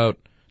think about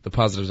the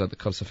positives that the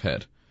Cubs have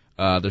had.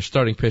 Their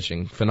starting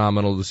pitching,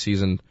 phenomenal this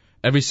season.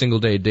 Every single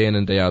day, day in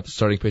and day out, the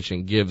starting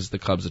pitching gives the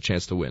Cubs a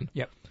chance to win.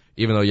 Yep.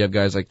 Even though you have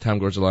guys like Tom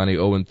Gorzelani,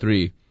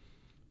 0-3.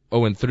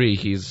 0-3,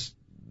 he's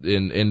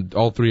in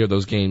all 3 of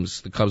those games,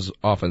 the Cubs'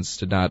 offense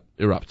did not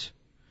erupt.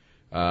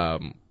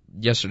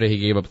 Yesterday he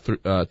gave up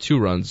 2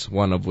 runs,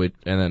 one of which,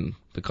 and then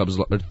the Cubs,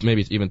 or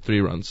maybe even 3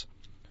 runs.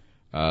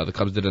 The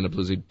Cubs did end up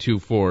losing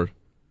 2-4,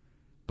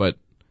 but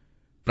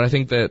I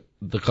think that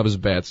the Cubs'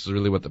 bats is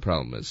really what the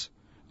problem is.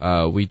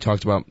 We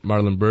talked about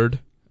Marlon Byrd.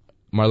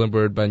 Marlon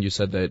Byrd, Ben, you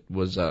said that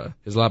is a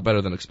lot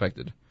better than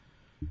expected.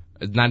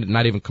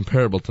 Not even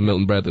comparable to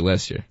Milton Bradley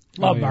last year.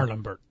 Love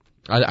Marlon Byrd.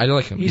 I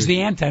like him. He's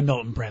the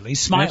anti-Milton Bradley. He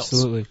smiles.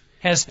 Absolutely.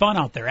 Has fun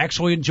out there.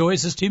 Actually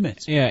enjoys his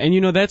teammates. Yeah,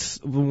 and that's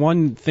the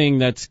one thing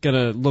that's going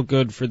to look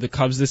good for the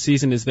Cubs this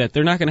season is that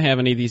they're not going to have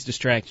any of these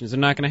distractions. They're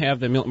not going to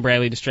have the Milton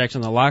Bradley distraction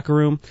in the locker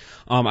room.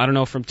 I don't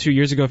know, from 2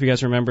 years ago, if you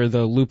guys remember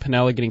the Lou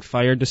Piniella getting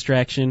fired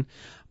distraction.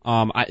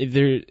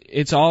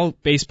 It's all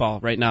baseball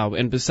right now,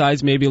 and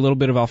besides maybe a little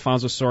bit of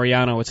Alfonso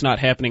Soriano, it's not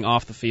happening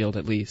off the field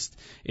at least.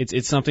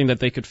 It's something that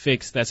they could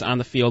fix that's on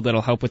the field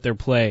that'll help with their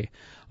play.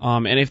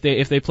 And if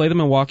they play the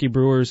Milwaukee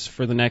Brewers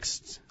for the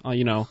next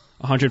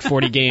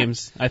 140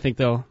 games, I think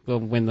they'll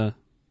win the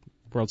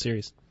World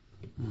Series.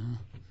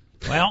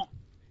 Well,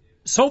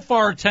 so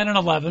far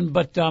 10-11,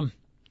 but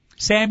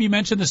Sam, you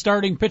mentioned the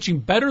starting pitching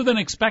better than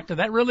expected.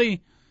 That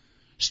really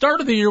start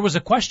of the year was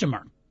a question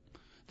mark.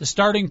 The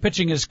starting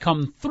pitching has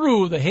come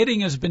through. The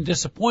hitting has been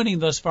disappointing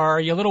thus far. Are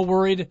you a little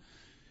worried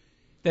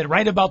that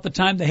right about the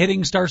time the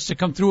hitting starts to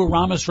come through,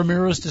 Aramis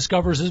Ramirez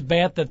discovers his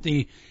bat, that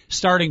the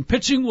starting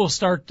pitching will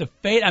start to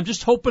fade? I'm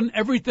just hoping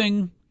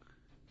everything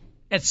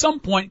at some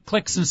point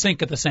clicks and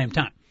sync at the same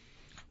time.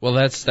 Well,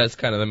 that's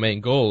kind of the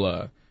main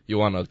goal. You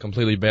want a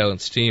completely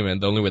balanced team,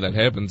 and the only way that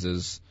happens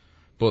is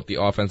both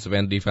the offensive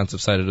and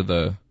defensive side of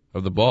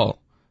the ball.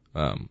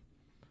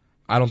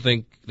 I don't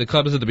think the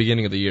Cubs at the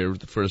beginning of the year,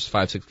 the first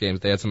 5-6 games,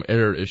 they had some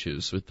error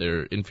issues with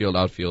their infield,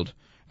 outfield.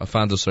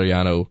 Alfonso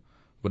Soriano,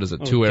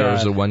 two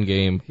errors in one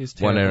game,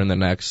 one error in the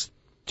next,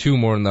 2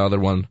 more in the other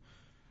one.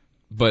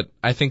 But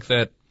I think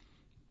that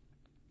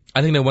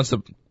once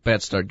the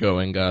bats start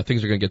going,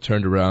 things are going to get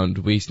turned around.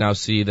 We now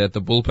see that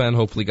the bullpen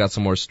hopefully got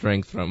some more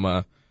strength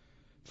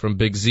from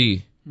Big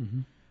Z. Mm-hmm.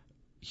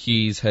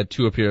 He's had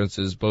 2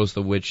 appearances, both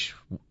of which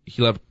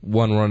he left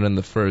 1 run in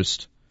the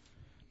first.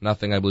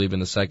 Nothing, I believe, in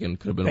the second.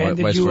 Could have been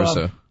vice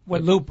versa.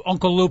 When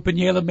Uncle Lou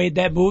Piniella made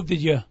that move,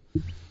 did you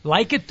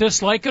like it,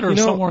 dislike it, or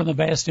somewhere in the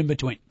vast in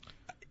between?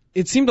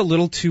 It seemed a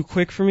little too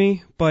quick for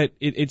me, but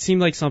it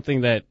seemed like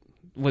something that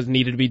was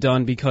needed to be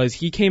done because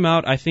he came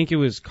out, I think it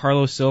was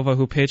Carlos Silva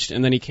who pitched,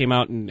 and then he came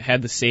out and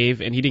had the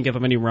save, and he didn't give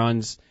up any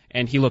runs,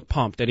 and he looked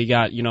pumped that he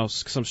got,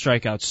 some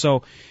strikeouts.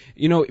 So,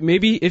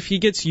 maybe if he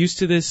gets used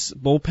to this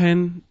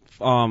bullpen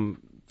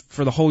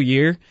for the whole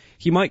year,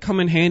 he might come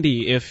in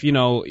handy if,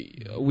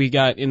 we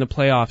got in the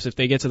playoffs, if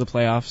they get to the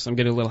playoffs. I'm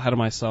getting a little ahead of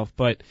myself,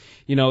 but,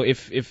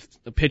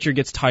 if the pitcher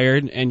gets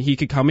tired and he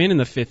could come in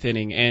the 5th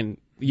inning and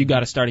you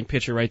got a starting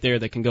pitcher right there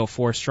that can go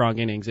 4 strong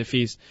innings. If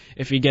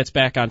he gets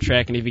back on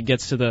track and if he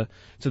gets to the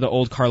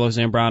old Carlos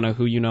Zambrano,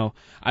 who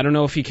I don't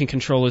know if he can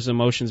control his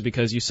emotions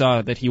because you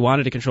saw that he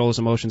wanted to control his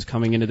emotions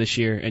coming into this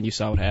year, and you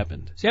saw what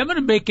happened. See, I'm going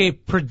to make a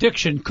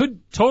prediction. Could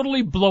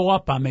totally blow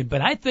up on me,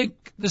 but I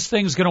think this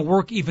thing's going to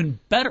work even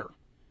better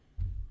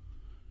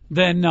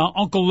than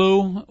Uncle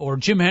Lou or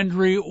Jim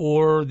Hendry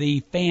or the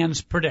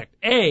fans predict.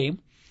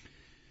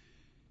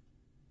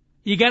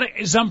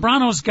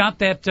 Zambrano's got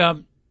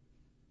that.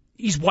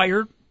 He's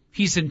wired.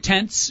 He's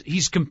intense.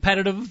 He's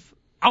competitive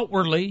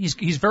outwardly.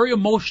 He's very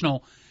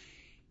emotional.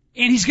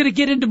 And he's going to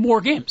get into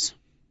more games.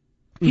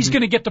 Mm-hmm. He's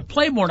going to get to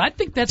play more. And I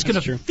think that's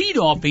going to feed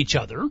off each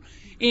other.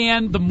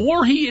 And the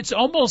more maybe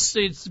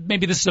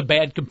this is a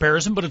bad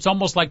comparison, but it's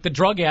almost like the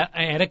drug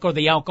addict or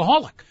the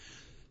alcoholic.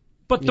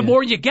 But the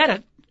more you get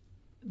it,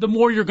 the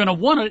more you're going to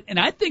want it. And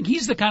I think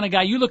he's the kind of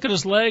guy, you look at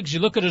his legs,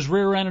 you look at his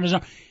rear end and his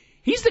arm,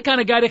 he's the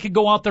kind of guy that could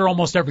go out there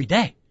almost every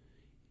day.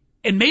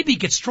 And maybe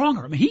get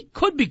stronger. I mean, he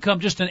could become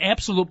just an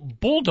absolute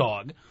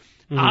bulldog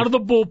out of the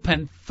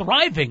bullpen,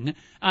 thriving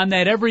on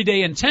that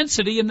everyday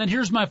intensity. And then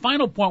here's my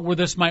final point where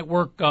this might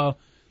work,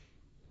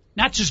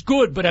 not just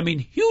good, but I mean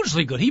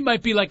hugely good. He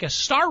might be like a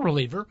star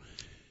reliever.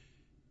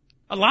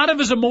 A lot of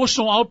his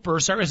emotional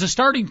outbursts are, as a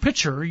starting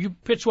pitcher, you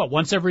pitch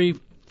once every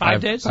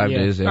 5 days? 5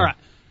 days, yeah. All right.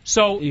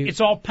 So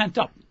it's all pent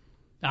up.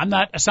 I'm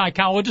not a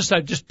psychologist. I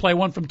just play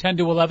one from 10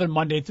 to 11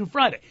 Monday through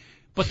Friday.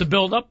 But the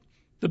build-up,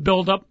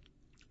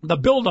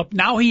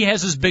 now he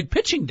has his big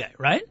pitching day,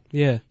 right?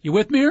 Yeah. You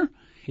with me here?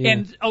 Yeah.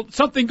 And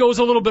something goes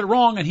a little bit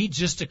wrong and he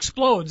just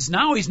explodes.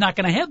 Now he's not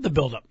going to have the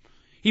build-up.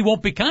 He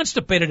won't be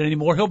constipated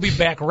anymore. He'll be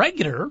back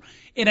regular,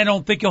 and I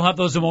don't think he'll have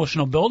those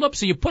emotional build-ups.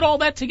 So you put all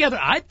that together,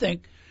 I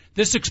think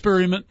this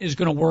experiment is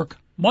going to work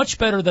much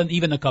better than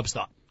even the Cubs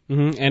thought.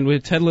 Mm-hmm. And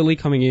with Ted Lilly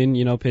coming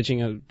in,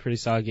 pitching a pretty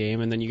solid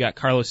game, and then you got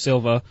Carlos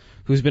Silva,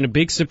 who's been a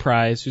big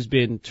surprise, who's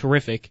been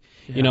terrific,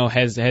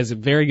 has a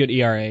very good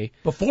ERA.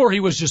 Before he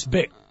was just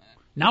big.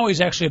 Now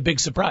he's actually a big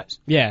surprise.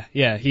 Yeah,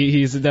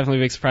 he's definitely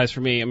a big surprise for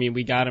me. I mean,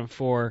 we got him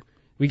for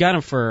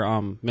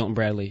Milton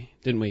Bradley,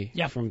 didn't we?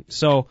 Yeah.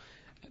 So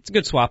it's a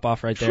good swap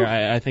off right there.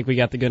 I think we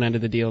got the good end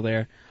of the deal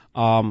there.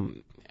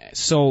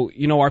 So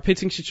our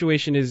pitching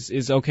situation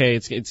is okay.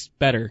 It's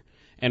better.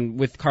 And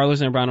with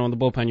Carlos Zambrano on the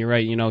bullpen, you're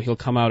right. He'll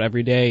come out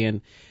every day,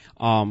 and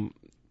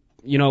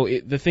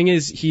the thing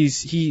is,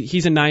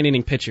 he's a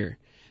 9-inning pitcher,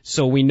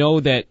 so we know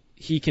that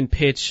he can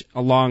pitch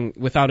along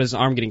without his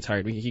arm getting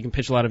tired. He can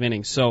pitch a lot of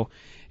innings. So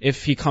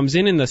if he comes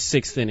in the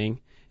 6th inning,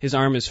 his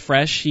arm is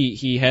fresh.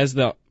 He has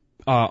the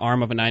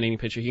arm of a 9-inning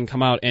pitcher. He can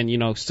come out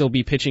and still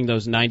be pitching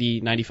those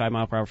 90, 95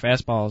 mile per hour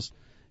fastballs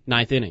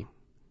 9th inning.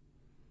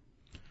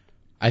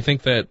 I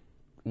think that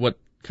what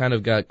kind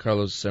of got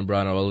Carlos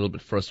Zambrano a little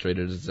bit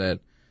frustrated is that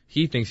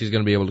he thinks he's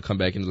going to be able to come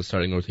back into the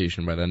starting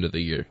rotation by the end of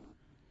the year.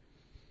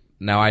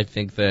 Now I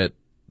think that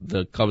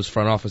the Cubs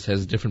front office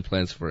has different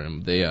plans for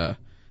him. They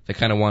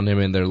kind of want him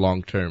in there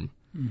long term.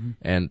 Mm-hmm.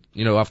 And,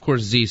 of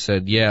course Z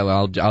said, yeah,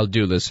 I'll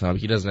do this.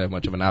 He doesn't have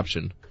much of an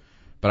option.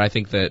 But I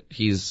think that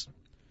he's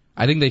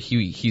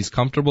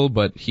comfortable,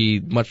 but he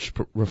much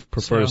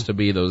prefers to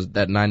be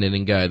that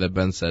 9-inning guy that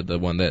Ben said, the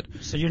one that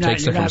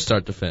takes it from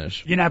start to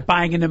finish. You're not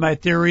buying into my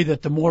theory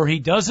that the more he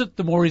does it,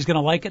 the more he's going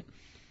to like it?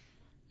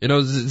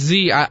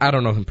 Z, I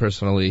don't know him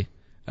personally,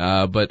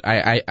 but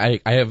I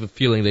have a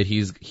feeling that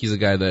he's a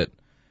guy that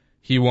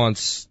he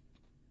wants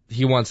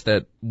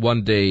that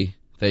one day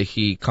that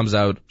he comes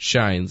out,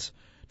 shines,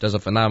 does a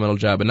phenomenal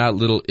job, and not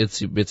little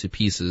itsy-bitsy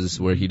pieces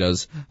where he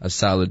does a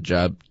solid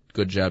job,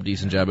 good job,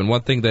 decent job. And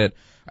one thing that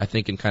I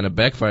think can kind of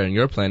backfire in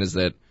your plan is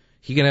that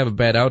he can have a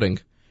bad outing,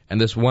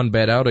 and this one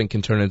bad outing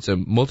can turn into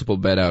multiple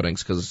bad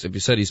outings, because if you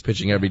said he's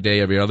pitching every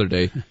day, every other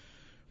day,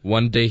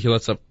 one day he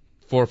lets up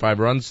 4 or 5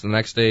 runs. The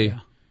next day,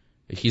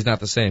 he's not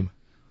the same.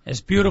 As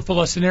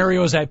beautiful a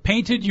scenario as I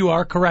painted, you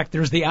are correct.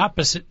 There's the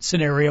opposite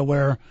scenario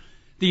where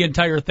the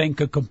entire thing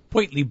could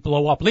completely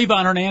blow up.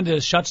 Levon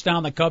Hernandez shuts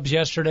down the Cubs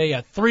yesterday,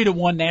 a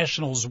 3-1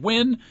 Nationals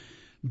win.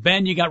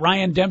 Ben, you got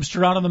Ryan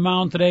Dempster out on the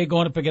mound today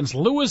going up against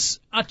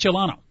Luis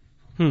Achelano.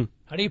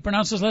 How do you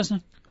pronounce his last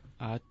name?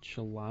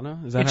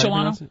 Achelano? Is that how you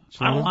pronounce it?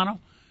 Achelano?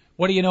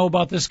 What do you know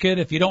about this kid?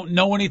 If you don't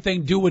know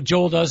anything, do what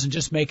Joel does and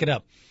just make it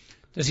up.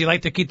 Does he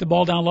like to keep the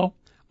ball down low?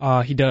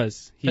 He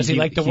does. Does he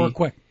like to work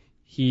quick?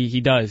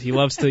 He does. He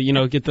loves to,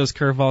 get those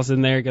curveballs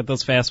in there, get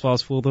those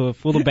fastballs, fool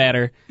the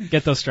batter,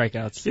 get those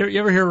strikeouts. You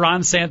ever hear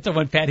Ron Santo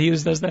when Pat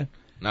Hughes does that?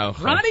 No.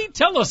 Ronnie,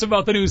 tell us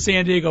about the new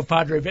San Diego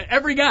Padre.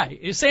 Every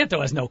guy,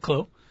 Santo has no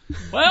clue.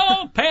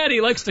 Well, Pat,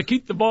 he likes to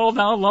keep the ball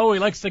down low. He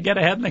likes to get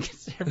ahead.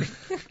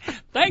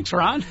 Thanks,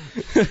 Ron.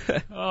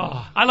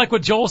 I like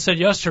what Joel said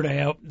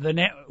yesterday.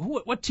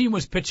 What team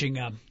was pitching?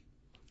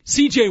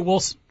 C.J.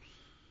 Wilson.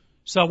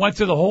 So I went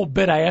through the whole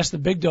bit. I asked the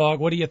big dog,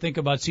 what do you think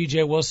about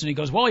C.J. Wilson? He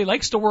goes, well, he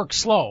likes to work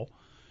slow.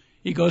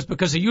 He goes,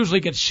 because he usually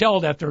gets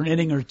shelled after an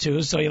inning or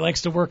two, so he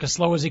likes to work as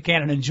slow as he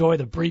can and enjoy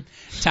the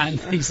brief time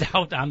that he's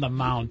out on the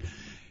mound.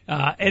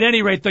 At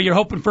any rate, though, you're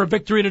hoping for a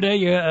victory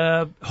today.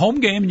 Home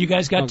game, and you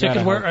guys got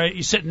tickets. Where are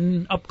you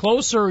sitting up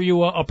close, or are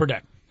you upper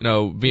deck?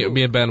 No,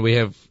 me and Ben, we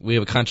have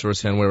a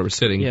controversy on where we're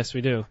sitting. Yes,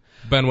 we do.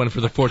 Ben went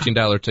for the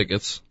 $14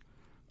 tickets.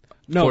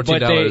 No,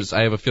 $14.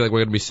 I have a feeling we're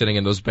going to be sitting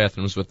in those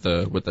bathrooms with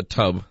the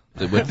tub,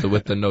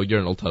 with the no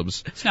urinal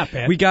tubs. It's not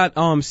bad. We got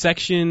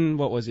section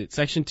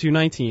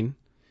 219,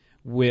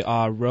 with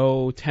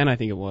row 10, I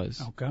think it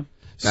was. Okay.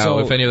 Now,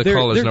 if any of the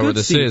callers know where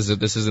this is, if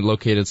this isn't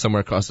located somewhere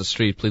across the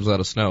street, please let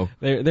us know.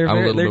 I'm a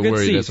little bit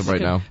worried seats. as of right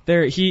now.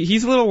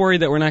 He's a little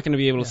worried that we're not going to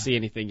be able to see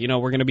anything.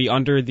 We're going to be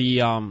under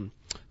the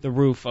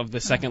roof of the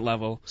second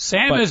level.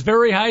 Sam has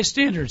very high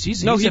standards.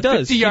 He's a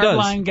 50-yard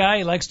line guy.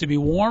 He likes to be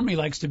warm. He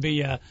likes to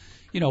be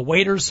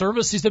waiter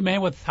service. He's the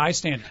man with high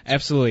standards.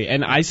 Absolutely.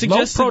 And I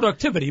suggested low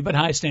productivity, but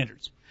high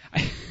standards.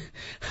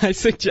 I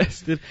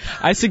suggested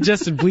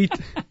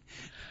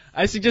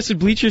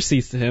bleacher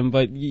seats to him,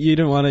 but you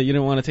didn't want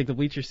to take the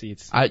bleacher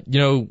seats.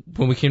 When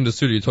we came to the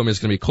studio, you told me it's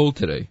going to be cold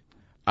today.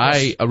 Yes.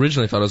 I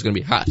originally thought it was going to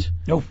be hot.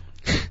 Nope.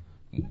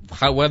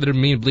 However,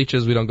 me and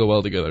bleachers, we don't go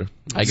well together.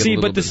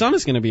 The sun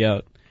is going to be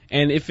out,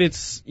 and if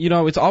it's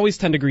it's always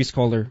 10 degrees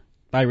colder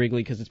by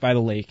Wrigley because it's by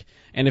the lake,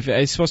 and if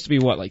it's supposed to be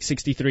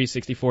 63,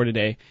 64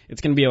 today,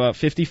 it's going to be about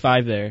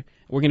 55 there.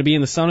 We're going to be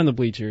in the sun in the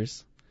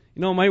bleachers. It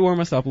might warm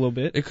us up a little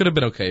bit. It could have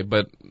been okay,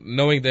 but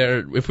knowing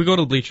if we go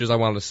to the bleachers, I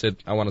want to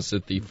sit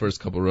the first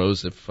couple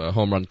rows. If a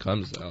home run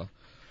comes,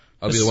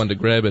 I'll be the one to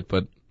grab it.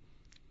 But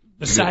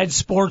besides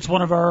sports,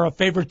 one of our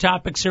favorite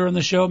topics here on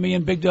the show, me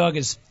and Big Dog,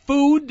 is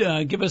food.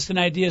 Give us an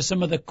idea of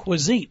some of the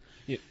cuisine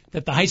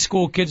that the high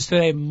school kids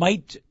today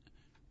might.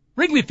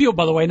 Wrigley Field,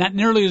 by the way, not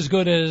nearly as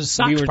good as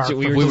Sox Park.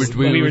 We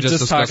were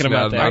just talking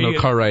about that. On the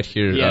car right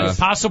here. Yeah,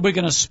 possibly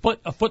going to split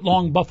a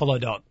foot-long buffalo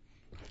dog.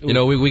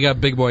 We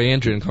got big boy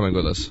Andrew coming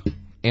with us.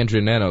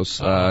 Andrew Nanos,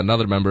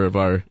 another member of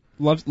our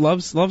loves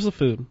the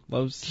food.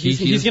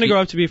 He's going to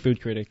grow up to be a food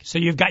critic. So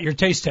you've got your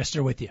taste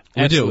tester with you.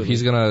 We do.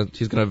 He's gonna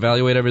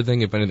evaluate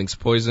everything. If anything's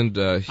poisoned,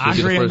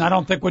 Andre, I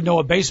don't think would know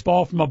a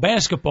baseball from a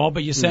basketball,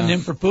 but you send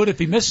him for food. If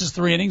he misses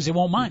 3 innings, he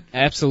won't mind.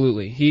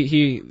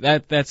 Absolutely.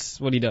 That's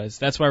what he does.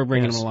 That's why we're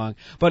bringing him along.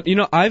 But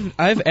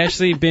I've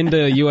actually been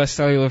to U.S.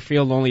 Cellular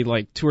Field only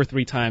 2 or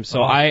 3 times,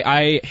 so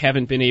I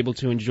haven't been able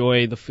to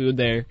enjoy the food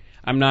there.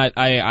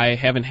 I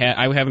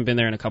haven't been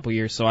there in a couple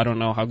years, so I don't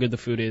know how good the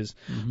food is.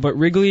 Mm-hmm. But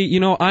Wrigley,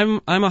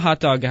 I'm a hot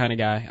dog kind of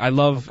guy. I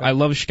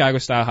love Chicago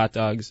style hot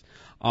dogs.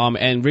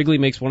 And Wrigley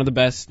makes one of the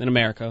best in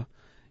America.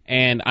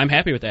 And I'm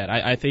happy with that.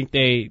 I think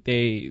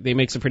they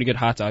make some pretty good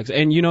hot dogs.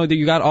 And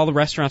you got all the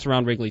restaurants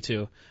around Wrigley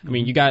too. I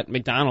mean, you got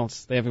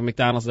McDonald's. They have a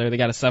McDonald's there. They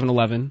got a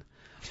 7-Eleven.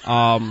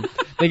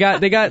 They got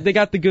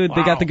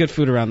the good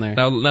food around there.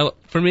 Now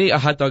for me, a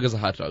hot dog is a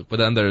hot dog, but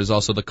then there's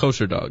also the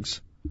kosher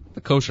dogs.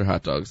 The kosher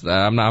hot dogs.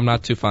 I'm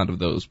not too fond of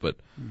those, but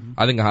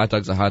I think a hot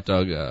dog's a hot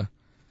dog.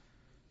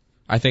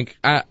 I think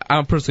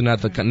I'm personally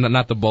not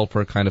the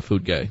ballpark kind of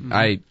food guy.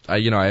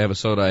 Mm-hmm. I have a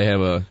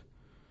soda.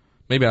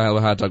 Maybe I have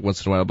a hot dog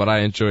once in a while, but I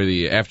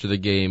enjoy after the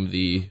game,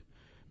 the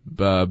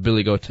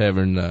Billy Goat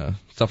Tavern,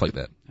 stuff like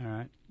that. All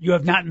right. You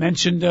have not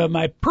mentioned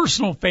my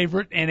personal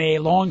favorite and a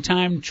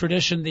long-time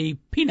tradition, the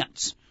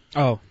peanuts.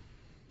 Oh,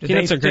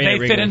 peanuts are great. Do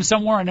they fit in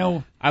somewhere? I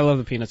know. I love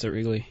the peanuts at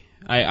Wrigley.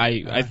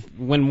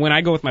 When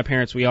I go with my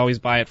parents, we always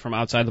buy it from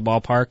outside the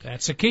ballpark.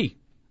 That's a key.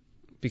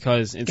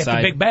 Because inside, get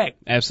the big bag.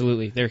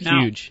 Absolutely, they're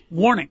huge.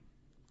 Warning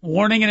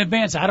in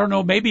advance. I don't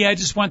know. Maybe I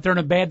just went there on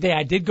a bad day.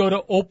 I did go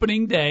to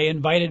opening day,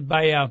 invited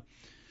by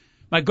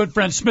my good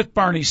friend Smith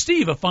Barney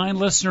Steve, a fine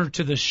listener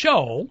to the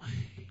show.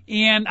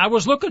 And I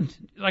was looking,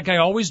 like I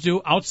always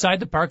do, outside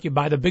the park. You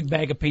buy the big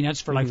bag of peanuts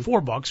for like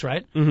 $4,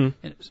 right? Mm-hmm.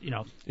 And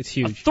it's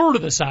huge. A third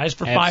of the size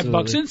for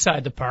 $5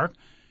 inside the park.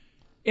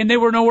 And they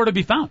were nowhere to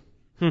be found.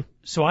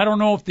 So I don't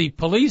know if the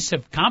police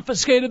have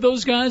confiscated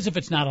those guys, if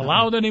it's not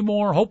allowed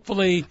anymore.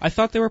 Hopefully. I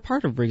thought they were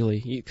part of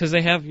Wrigley because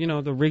they have,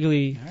 the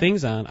Wrigley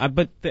things on.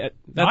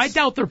 I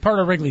doubt they're part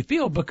of Wrigley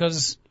Field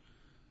because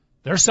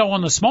they're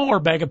selling the smaller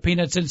bag of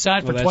peanuts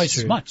inside for twice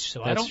as much.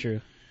 So that's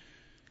true.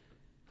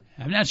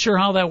 I'm not sure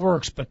how that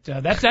works, but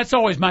that's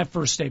always my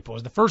first staple.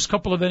 Is the first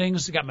couple of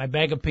innings, I got my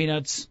bag of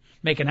peanuts,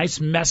 make a nice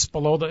mess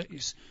below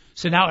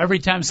so now every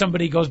time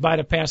somebody goes by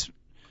to pass,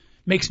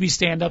 makes me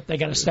stand up, they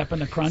got to step in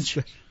the crunch.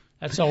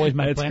 That's always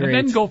my plan. Great.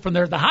 And then go from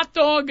there. The hot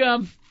dog,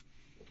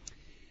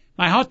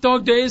 my hot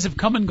dog days have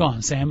come and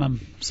gone, Sam. I'm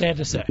sad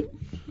to say.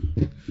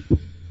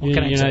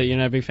 You're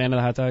not a big fan of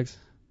the hot dogs?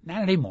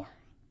 Not anymore.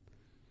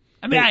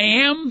 I mean, I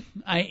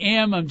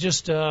am. I'm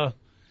just,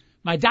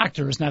 my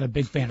doctor is not a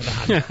big fan of the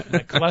hot dog. My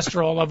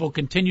cholesterol level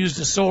continues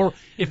to soar.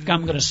 If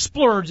I'm going to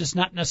splurge, it's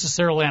not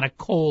necessarily on a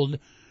cold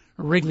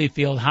Wrigley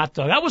Field hot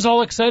dog. I was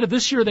all excited.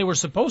 This year they were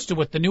supposed to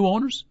with the new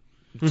owners.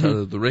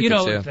 So the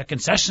Ricketts, the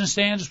concession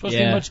stands are supposed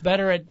to be much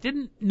better. I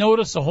didn't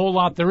notice a whole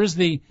lot. There is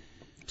the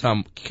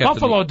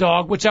buffalo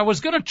dog, which I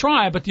was going to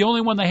try, but the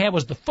only one they had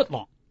was the foot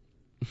long.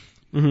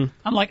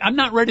 I'm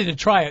not ready to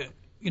try,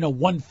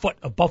 1 foot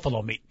of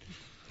buffalo meat.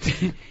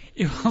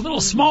 A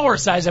little smaller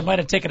size, I might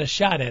have taken a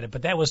shot at it,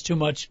 but that was too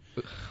much.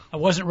 I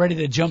wasn't ready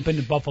to jump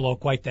into buffalo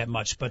quite that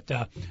much. But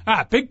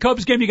big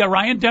Cubs game. You got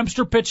Ryan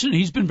Dempster pitching.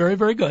 He's been very,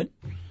 very good.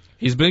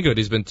 He's been good.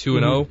 He's been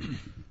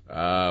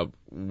 2-0.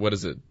 What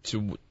is it?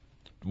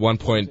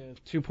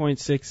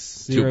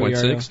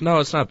 2.6. No,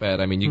 it's not bad.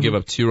 I mean, you give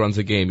up 2 runs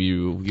a game,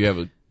 you have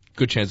a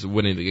good chance of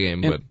winning the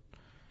game. But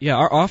yeah,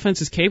 our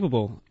offense is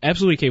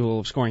absolutely capable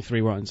of scoring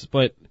 3 runs.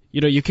 But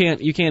you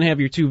can't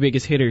have your 2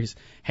 biggest hitters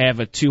have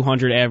a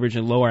 200 average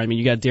and lower. I mean,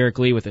 you got Derek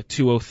Lee with a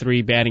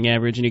 203 batting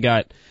average, and you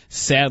got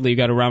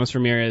Aramis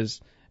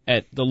Ramirez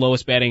at the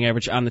lowest batting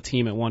average on the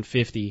team at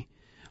 150.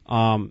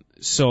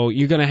 So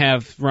you're gonna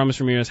have Aramis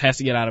Ramirez has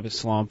to get out of his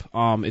slump.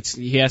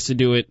 He has to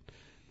do it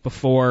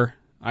before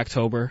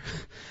October.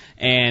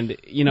 And,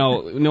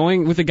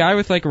 knowing with a guy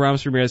with like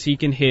Aramis Ramirez, he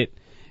can hit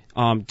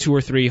 2 or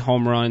 3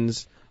 home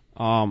runs,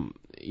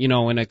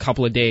 in a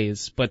couple of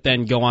days, but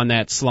then go on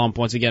that slump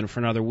once again for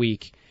another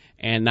week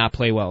and not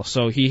play well.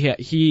 So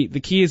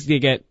the key is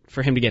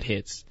for him to get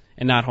hits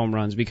and not home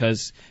runs,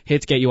 because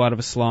hits get you out of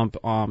a slump.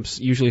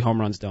 Usually home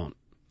runs don't.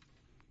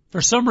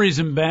 For some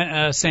reason,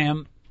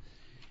 Sam,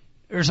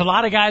 there's a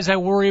lot of guys I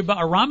worry about.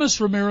 Aramis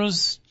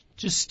Ramirez,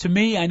 just to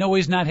me, I know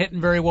he's not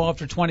hitting very well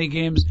after 20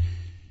 games.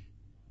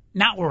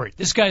 Not worried.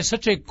 This guy is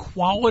such a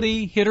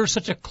quality hitter,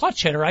 such a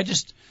clutch hitter.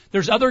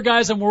 There's other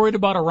guys I'm worried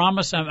about.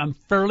 Aramis, I'm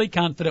fairly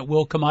confident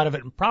will come out of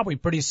it, and probably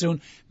pretty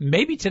soon,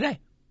 maybe today.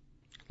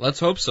 Let's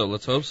hope so.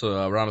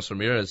 Aramis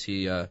Ramirez,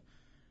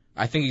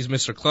 I think he's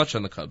Mr. Clutch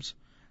on the Cubs.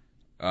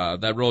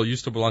 That role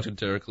used to belong to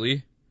Derek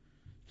Lee.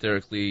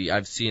 Derek Lee,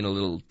 I've seen a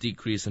little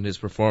decrease in his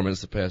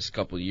performance the past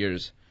couple of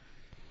years.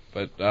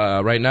 But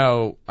right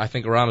now, I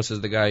think Aramis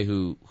is the guy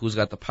who's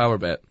got the power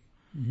bat.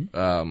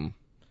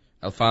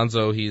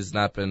 Alfonso, he's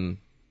not been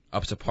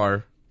up to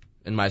par,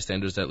 in my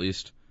standards at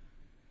least.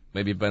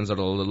 Maybe Ben's a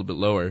little bit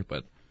lower,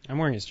 but I'm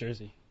wearing his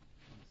jersey.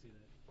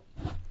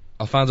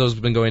 Alfonso's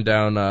been going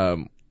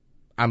down.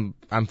 I'm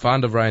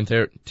fond of Ryan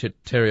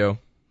Theriot.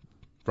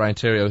 Ryan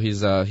Theriot,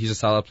 he's a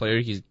solid player.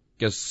 He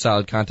gets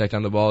solid contact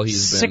on the ball.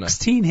 He's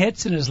 16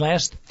 hits in his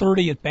last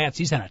 30 at bats.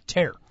 He's on a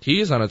tear.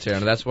 He is on a tear,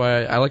 and that's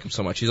why I like him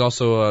so much. He's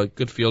also a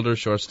good fielder,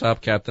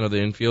 shortstop, captain of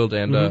the infield,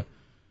 and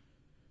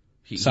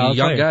he's a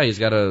young guy. He's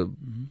got a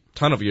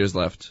ton of years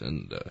left,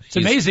 and it's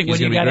amazing when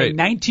you got a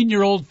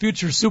 19-year-old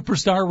future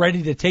superstar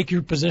ready to take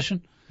your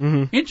position.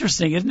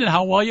 Interesting, isn't it?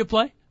 How well you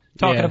play.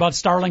 Talking about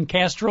Starlin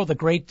Castro, the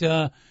great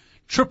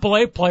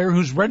AAA player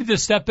who's ready to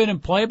step in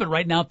and play, but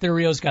right now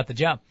Theriot's got the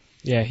job.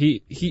 Yeah,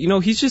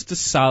 he's just a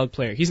solid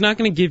player. He's not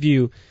going to give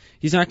you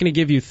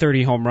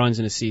 30 home runs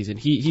in a season.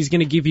 He's going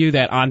to give you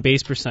that on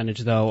base percentage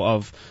though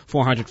of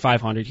 400,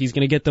 500. He's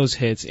going to get those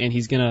hits, and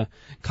he's going to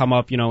come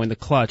up, in the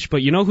clutch.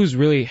 But who's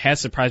really has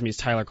surprised me is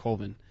Tyler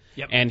Colvin.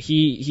 Yep. And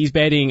he's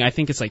batting, I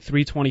think it's like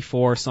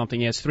 324 or something.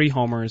 He has 3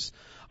 homers.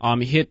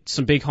 He hit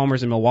some big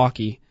homers in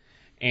Milwaukee,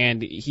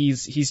 and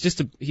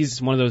he's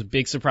one of those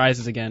big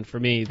surprises again for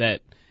me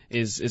that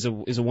is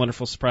a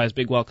wonderful surprise,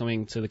 big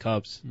welcoming to the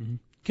Cubs.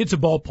 Kid's a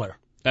ball player.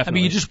 Definitely. I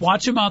mean, you just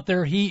watch him out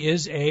there. He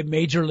is a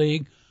major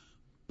league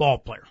ball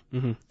player.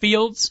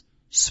 Fields,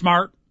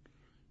 smart,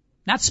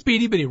 not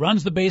speedy, but he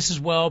runs the bases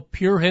well.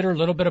 Pure hitter, a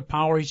little bit of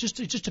power. He's just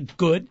a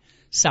good,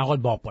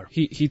 solid ball player.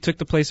 He took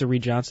the place of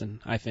Reed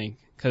Johnson, I think,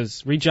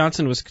 because Reed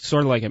Johnson was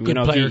sort of like him. Good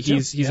player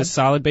he's a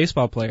solid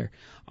baseball player.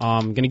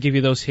 Going to give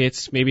you those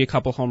hits, maybe a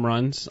couple home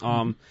runs.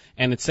 And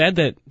it's sad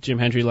that Jim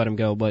Hendry let him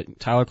go, but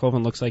Tyler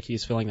Colvin looks like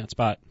he's filling that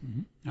spot.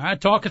 All right,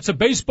 talking some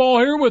baseball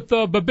here with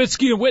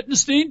Babitsky and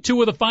Wittenstein,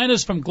 2 of the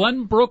finest from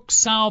Glenbrook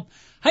South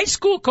High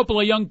School. A couple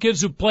of young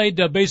kids who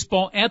played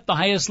baseball at the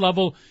highest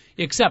level,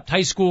 except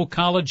high school,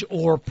 college,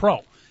 or pro.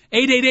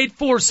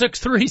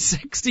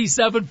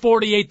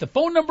 888-463-6748. The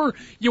phone number,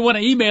 you want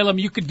to email him,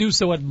 you can do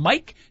so at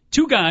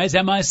Mic-2Guys,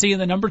 M-I-C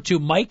and the number 2,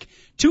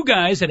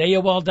 Mic-2Guys at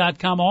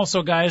AOL.com.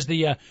 Also, guys,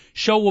 the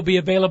show will be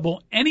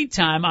available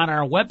anytime on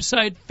our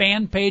website,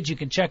 fan page. You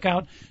can check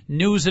out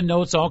news and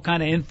notes, all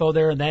kind of info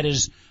there, and that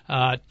is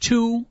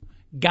 2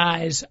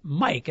 Guys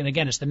Mike. And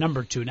again, it's the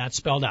number 2, not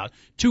spelled out.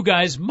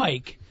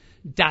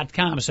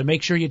 2guysmike.com. So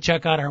make sure you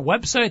check out our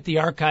website. The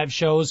archive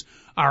shows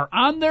are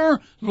on there.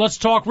 Let's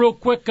talk real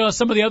quick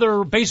some of the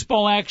other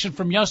baseball action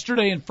from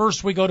yesterday. And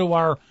first we go to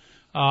our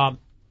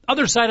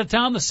other side of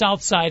town, the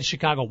south side,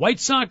 Chicago White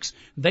Sox.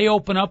 They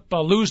open up,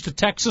 lose to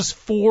Texas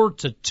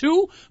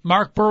 4-2.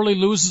 Mark Burley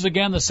loses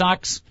again. The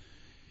Sox,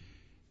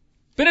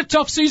 been a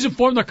tough season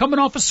for them. They're coming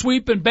off a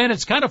sweep. And Ben,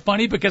 it's kind of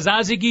funny because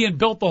Ozzie Guillen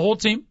built the whole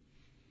team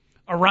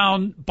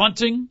around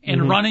bunting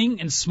and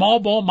running and small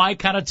ball, my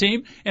kind of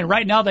team. And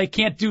right now they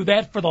can't do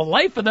that for the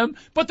life of them,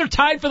 but they're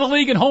tied for the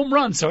league in home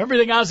runs. So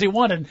everything Ozzie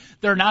wanted,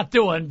 they're not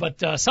doing,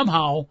 but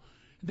somehow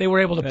they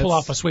were able to pull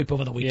off a sweep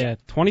over the weekend. Yeah,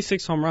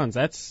 26 home runs.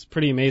 That's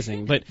pretty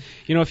amazing. But,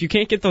 if you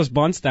can't get those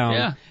bunts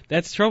down,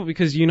 that's trouble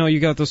because, you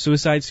got those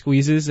suicide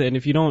squeezes. And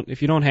if you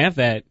don't have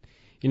that,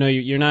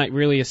 you're not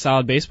really a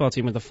solid baseball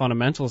team with the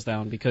fundamentals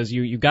down because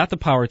you got the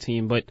power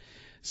team, but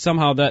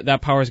somehow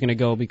that power is going to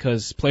go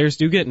because players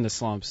do get into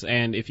slumps.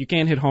 And if you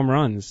can't hit home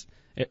runs,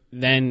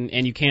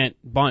 and you can't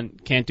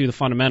bunt, can't do the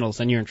fundamentals,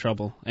 then you're in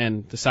trouble.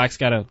 And the Sox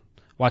got to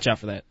watch out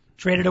for that.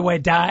 Traded away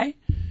Dye.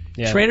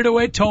 Yeah. Traded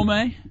away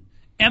Tomei.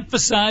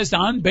 Emphasized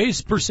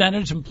on-base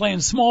percentage and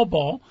playing small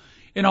ball.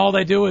 And all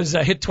they do is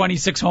hit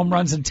 26 home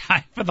runs and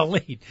tie for the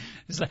lead.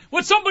 It's like,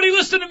 would somebody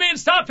listen to me and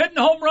stop hitting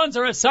home runs?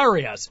 Or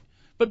sorry, us.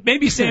 But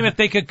maybe, Sam, if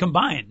they could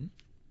combine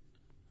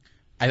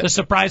the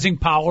surprising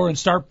power and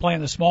start playing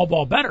the small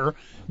ball better,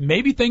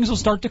 maybe things will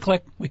start to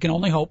click. We can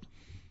only hope.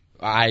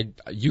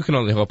 You can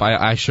only hope.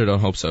 I sure don't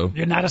hope so.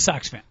 You're not a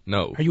Sox fan?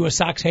 No. Are you a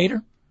Sox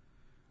hater?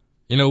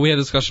 We had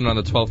a discussion on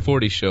the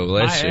 1240 show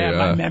last year.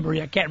 My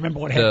memory, I can't remember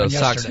what happened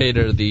yesterday. The Sox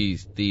hater,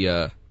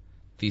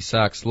 the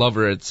Sox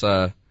lover. It's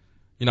I'm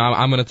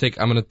gonna take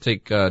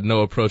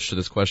no approach to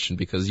this question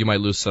because you might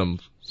lose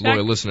some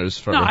loyal listeners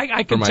for. No,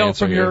 I can tell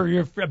from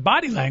your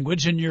body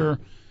language and your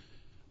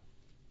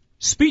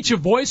speech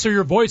of voice or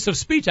your voice of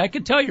speech. I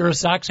can tell you're a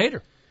Sox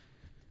hater.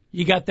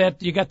 You got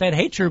that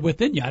hatred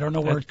within you. I don't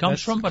know where it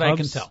comes from, but I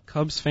can tell.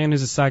 Cubs fan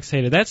is a Sox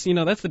hater. That's the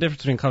difference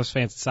between Cubs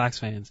fans and Sox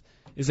fans.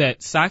 Is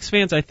that Sox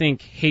fans, I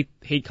think, hate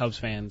Cubs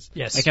fans.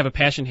 Yes. Like have a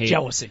passion hate.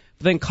 Jealousy.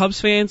 But then Cubs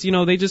fans,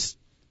 the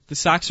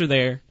Sox are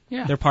there.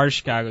 Yeah. They're part of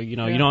Chicago. You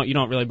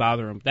don't really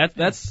bother them.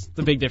 That's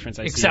the big difference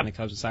I see in the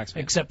Cubs and Sox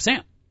fans. Except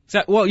Sam.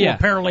 Well, yeah. Who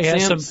apparently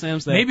has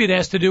Sam's maybe it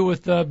has to do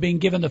with being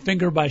given the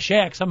finger by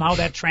Shaq. Somehow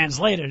that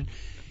translated.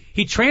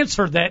 He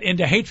transferred that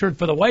into hatred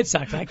for the White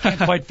Sox. I can't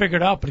quite figure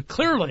it out, but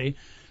clearly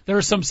there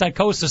is some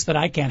psychosis that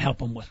I can't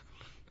help him with.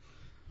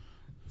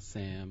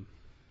 Sam.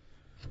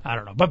 I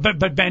don't know.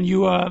 But Ben,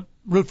 you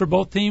root for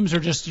both teams or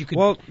just you could?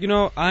 Well,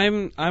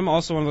 I'm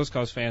also one of those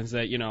Cubs fans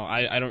that,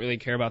 I don't really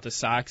care about the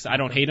Sox. I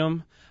don't hate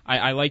them.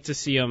 I like to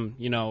see them,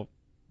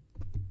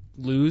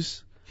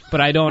 lose.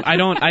 But I don't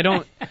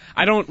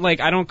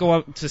go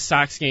up to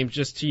Sox games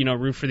just to,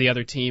 root for the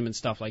other team and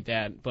stuff like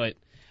that. But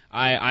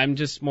I'm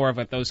just more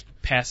of those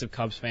passive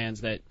Cubs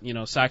fans that,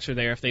 Sox are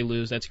there. If they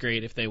lose, that's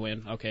great. If they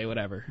win, okay,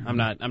 whatever. I'm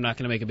not going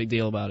to make a big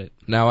deal about it.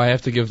 Now I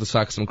have to give the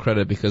Sox some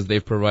credit because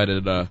they've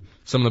provided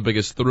some of the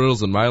biggest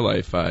thrills in my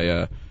life.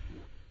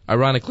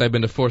 Ironically, I've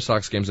been to 4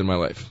 Sox games in my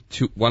life.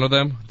 One of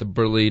them, the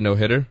Burley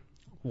no-hitter.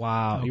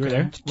 Wow, okay. You were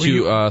there?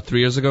 3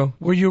 years ago.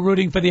 Were you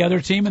rooting for the other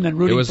team and then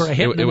rooting for a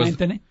hit in the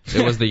ninth inning?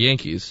 It was the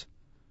Yankees.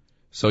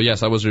 So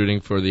yes, I was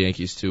rooting for the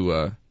Yankees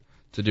to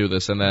do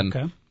this, and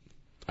then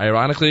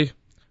ironically,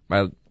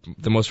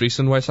 the most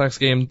recent White Sox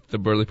game, the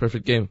Burley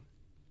perfect game.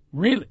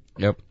 Really?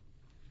 Yep.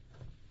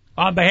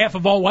 On behalf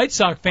of all White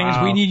Sox fans,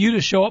 we need you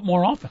to show up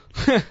more often.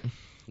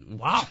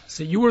 Wow.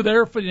 So you were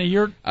there for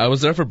your. I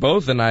was there for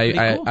both, and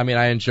cool.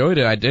 I enjoyed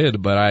it. I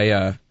did, but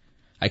I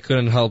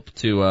couldn't help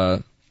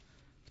to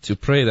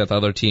pray that the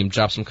other team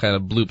dropped some kind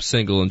of bloop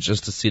single and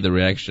just to see the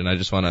reaction. I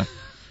just want to,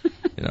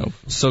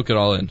 soak it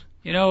all in.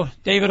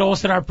 David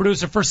Olson, our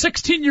producer, for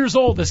 16 years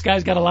old, this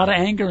guy's got a lot of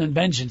anger and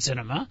vengeance in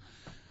him, huh?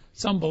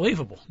 It's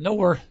unbelievable.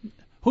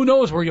 Who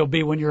knows where you'll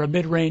be when you're a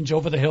mid-range,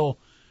 over-the-hill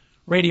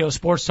radio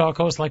sports talk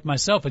host like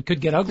myself. It could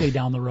get ugly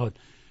down the road.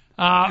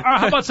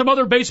 How about some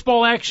other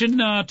baseball action?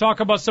 Talk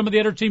about some of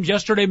the other teams.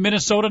 Yesterday,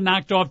 Minnesota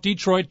knocked off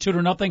Detroit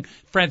 2-0.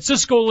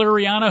 Francisco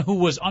Liriano, who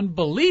was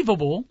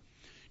unbelievable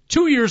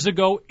 2 years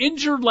ago,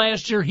 injured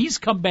last year. He's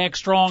come back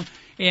strong.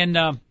 And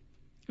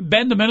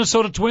Ben, the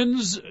Minnesota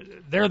Twins,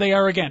 there they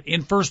are again,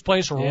 in first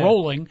place,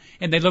 rolling,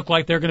 and they look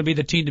like they're going to be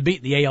the team to beat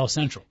in the AL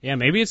Central. Yeah,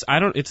 maybe it's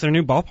their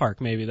new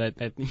ballpark, maybe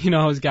that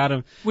has got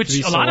them.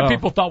 Which a lot of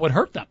people thought would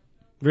hurt them.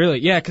 Really,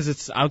 yeah, because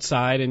it's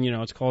outside and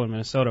it's cold in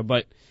Minnesota,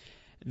 but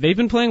they've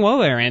been playing well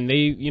there, and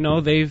they've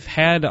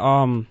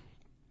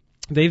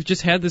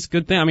just had this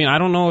good thing. I mean, I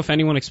don't know if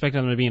anyone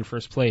expected them to be in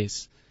first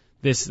place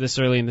this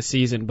early in the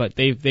season, but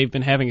they've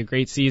been having a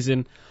great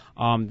season.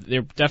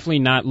 They're definitely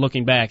not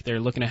looking back. They're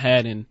looking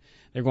ahead, and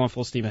they're going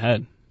full steam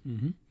ahead.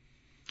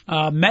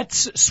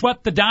 Mets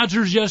swept the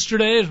Dodgers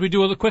yesterday. As we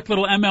do a quick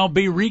little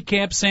MLB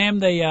recap, Sam,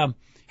 they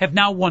have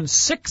now won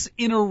 6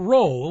 in a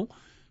row.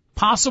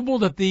 Possible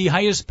that the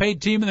highest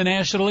paid team in the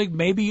National League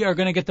maybe are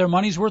going to get their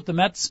money's worth, the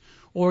Mets,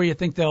 or you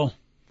think they'll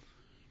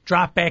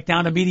drop back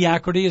down to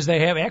mediocrity as they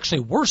have,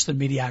 actually worse than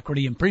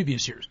mediocrity in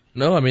previous years?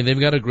 No, I mean, they've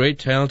got a great,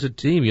 talented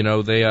team. You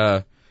know,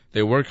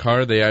 they work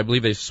hard. I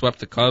believe they swept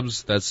the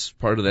Cubs. That's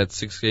part of that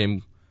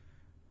 6-game,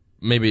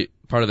 maybe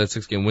part of that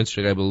 6-game win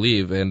streak, I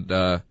believe. And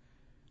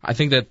I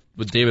think that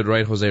with David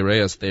Wright, Jose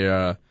Reyes,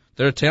 they're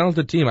a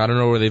talented team. I don't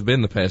know where they've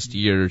been the past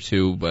year or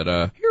two,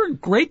 but hearing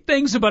great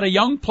things about a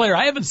young player.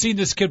 I haven't seen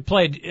this kid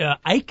play.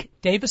 Ike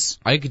Davis.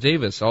 Ike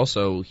Davis,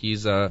 also,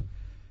 he's I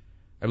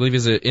believe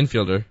he's an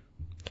infielder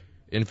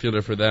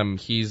for them.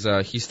 He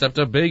stepped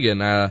up big and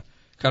kind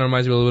of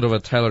reminds me a little bit of a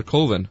Tyler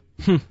Colvin,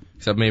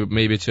 except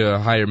maybe to a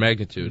higher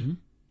magnitude.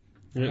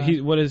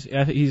 What is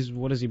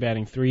he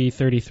batting?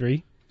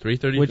 333.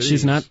 333, which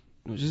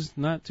is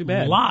not too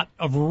bad. A lot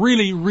of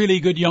really, really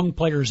good young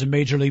players in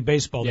Major League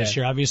Baseball this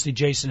year. Obviously,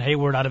 Jason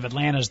Hayward out of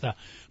Atlanta is the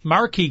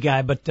marquee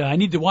guy, but I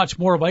need to watch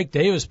more of Ike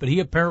Davis, but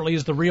he apparently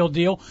is the real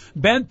deal.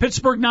 Ben,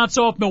 Pittsburgh knocks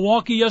off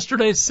Milwaukee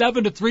yesterday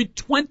 7-3,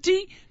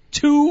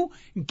 22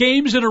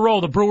 games in a row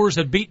the Brewers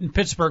had beaten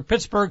Pittsburgh.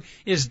 Pittsburgh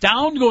is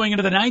down going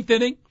into the 9th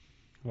inning.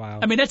 Wow.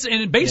 I mean, that's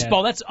in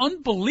baseball, that's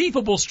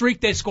unbelievable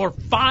streak. They score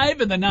 5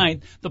 in the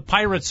 9th. The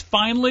Pirates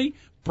finally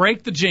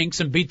break the jinx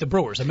and beat the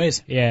Brewers.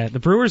 Amazing. Yeah, the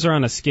Brewers are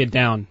on a skid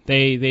down.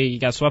 They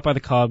got swept by the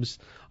Cubs.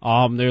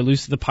 They're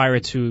lose to the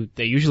Pirates, who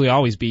they usually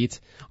always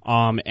beat.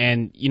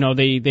 And you know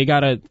they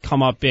gotta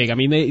come up big. I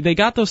mean they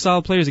got those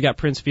solid players. They got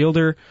Prince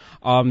Fielder.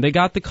 They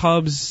got the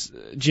Cubs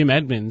Jim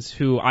Edmonds,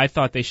 who I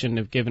thought they shouldn't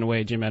have given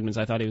away. Jim Edmonds,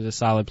 I thought he was a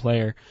solid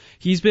player.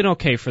 He's been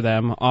okay for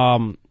them.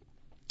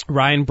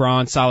 Ryan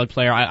Braun, solid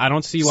player. I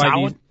don't see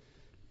why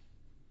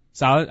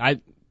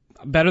solid.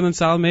 Better than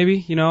solid maybe.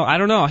 You know, I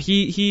don't know.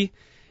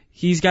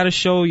 He's got to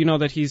show, you know,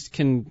 that he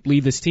can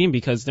lead this team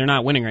because they're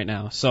not winning right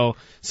now. So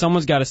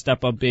someone's got to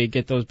step up big,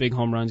 get those big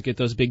home runs, get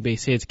those big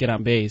base hits, get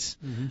on base.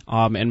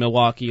 And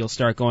Milwaukee will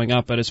start going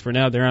up. But as for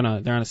now, they're on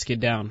a skid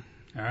down.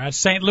 All right,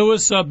 St.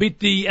 Louis beat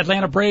the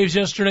Atlanta Braves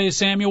yesterday,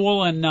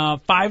 Samuel, and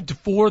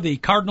 5-4. The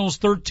Cardinals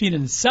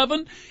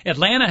 13-7.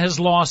 Atlanta has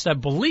lost, I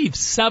believe,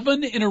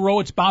 7 in a row.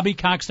 It's Bobby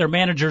Cox, their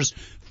manager's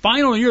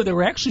final year. They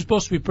were actually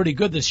supposed to be pretty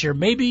good this year.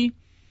 Maybe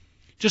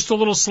just a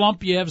little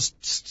slump. You have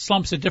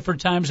slumps at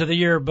different times of the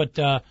year, but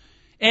are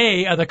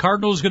the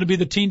Cardinals going to be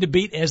the team to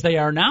beat as they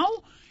are now?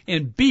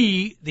 And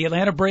B, the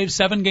Atlanta Braves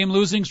 7-game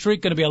losing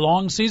streak going to be a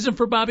long season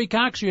for Bobby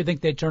Cox, or you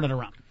think they turn it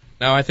around?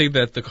 Now, I think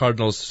that the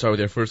Cardinals, to start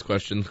with your first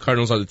question, the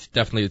Cardinals are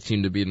definitely the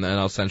team to beat in the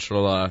NL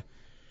Central.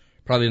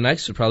 Probably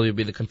next would probably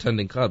be the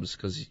contending Cubs,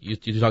 because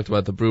you talked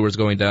about the Brewers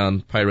going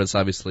down, Pirates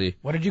obviously.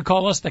 What did you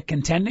call us, the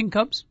contending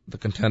Cubs? The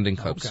contending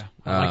Cubs. Okay,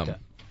 I like that.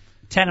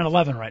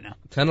 10-11 right now.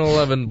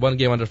 10-11, one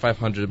game under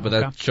 500, but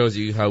that shows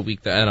you how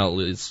weak the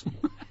NL is.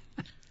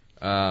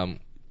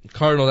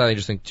 Cardinals, I think,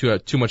 just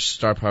think too much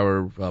star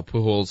power.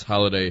 Pujols,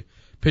 Holiday,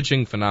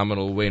 pitching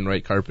phenomenal.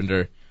 Wainwright,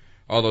 Carpenter,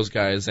 all those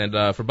guys. And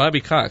for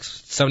Bobby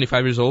Cox,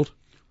 75 years old.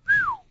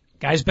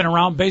 Guy's been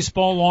around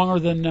baseball longer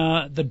than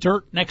the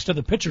dirt next to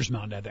the pitcher's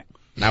mound, I think.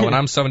 Now, when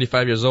I'm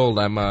 75 years old,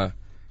 I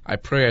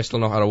pray I still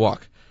know how to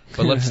walk.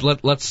 But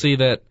let's see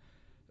that.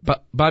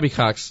 Bobby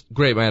Cox,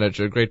 great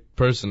manager, great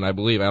person, I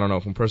believe. I don't know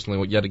if I'm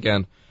personally yet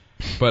again,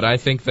 but I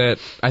think that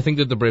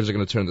the Braves are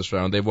going to turn this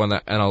around. They've won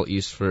the NL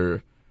East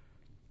for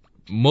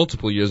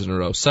multiple years in a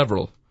row,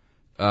 several.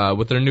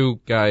 With their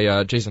new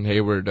guy, Jason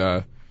Hayward,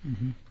 I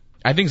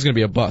think it's going to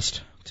be a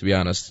bust, to be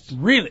honest.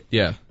 Really?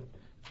 Yeah.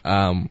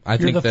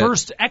 You're the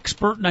first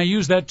expert, and I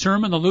use that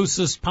term in the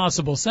loosest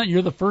possible sense.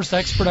 You're the first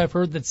expert I've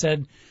heard that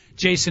said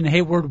Jason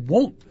Hayward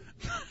won't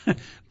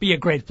be a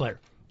great player.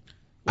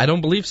 I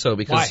don't believe so,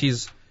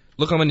 because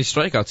look how many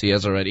strikeouts he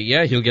has already.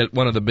 Yeah, he'll get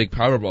one of the big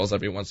power balls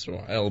every once in a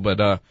while,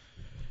 but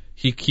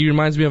he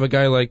reminds me of a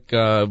guy like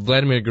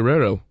Vladimir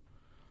Guerrero.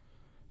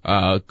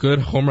 Good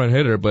home run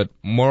hitter, but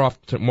more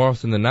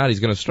often than not, he's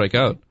going to strike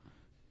out.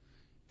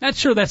 Not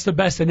sure that's the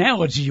best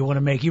analogy you want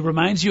to make. He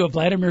reminds you of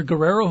Vladimir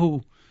Guerrero,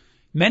 who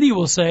many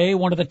will say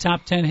one of the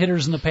top 10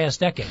 hitters in the past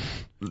decade.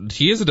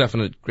 He is a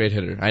definite great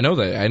hitter. I know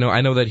that.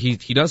 I know that he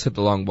does hit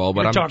the long ball,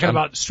 but I'm talking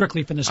about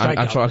strictly from the strikeout.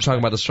 I'm talking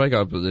about the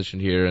strikeout position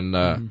here,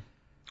 and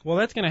well,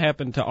 that's going to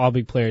happen to all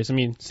big players. I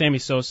mean, Sammy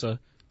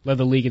Sosa led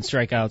the league in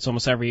strikeouts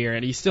almost every year,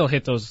 and he still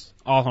hit those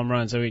all home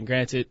runs. I mean,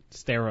 granted,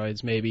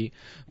 steroids maybe,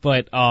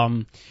 but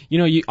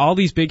all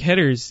these big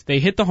hitters, they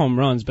hit the home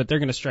runs, but they're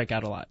going to strike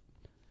out a lot,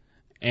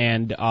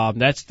 and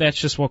that's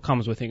just what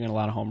comes with hitting a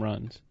lot of home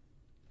runs.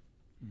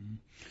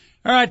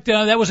 All right,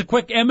 that was a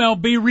quick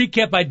MLB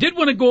recap. I did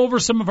want to go over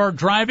some of our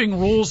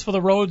driving rules for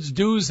the roads,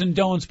 do's and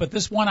don'ts, but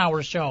this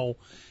 1-hour show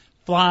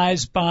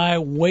flies by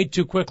way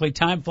too quickly.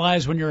 Time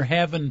flies when you're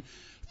having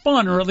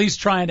fun, or at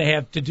least trying to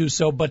have to do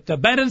so. But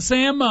Ben and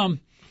Sam,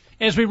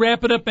 as we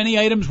wrap it up, any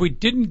items we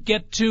didn't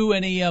get to,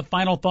 any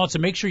final thoughts,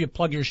 and make sure you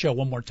plug your show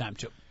one more time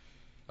too.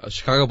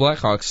 Chicago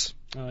Blackhawks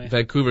Oh, yeah.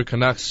 Vancouver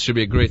Canucks should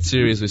be a great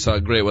series. We saw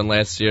a great one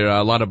last year.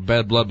 A lot of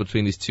bad blood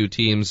between these two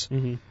teams.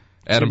 Mm-hmm.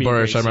 Adam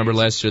Burrish, I remember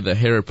last year the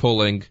hair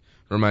pulling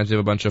reminds me of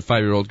a bunch of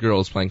 5-year-old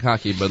girls playing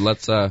hockey. But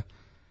let's go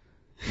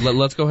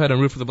ahead and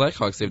root for the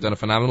Blackhawks. They've done a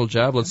phenomenal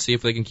job. Let's see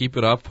if they can keep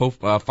it up.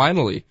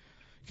 Finally,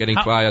 getting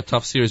by a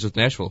tough series with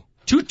Nashville.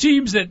 Two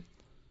teams that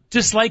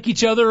dislike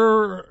each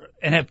other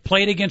and have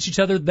played against each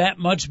other that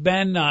much,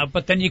 Ben,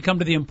 but then you come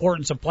to the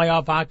importance of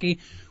playoff hockey.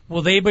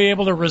 Will they be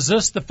able to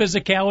resist the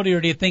physicality,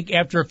 or do you think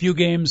after a few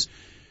games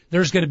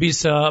there's going to be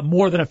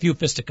more than a few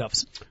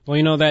fisticuffs?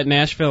 Well, that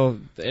Nashville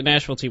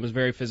team was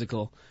very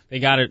physical. They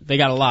got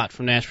a lot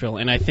from Nashville,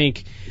 and I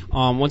think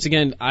once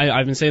again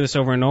I've been saying this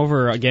over and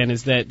over again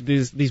is that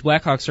these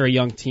Blackhawks are a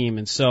young team,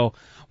 and so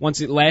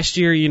last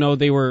year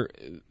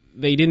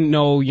they didn't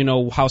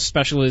know how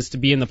special it is to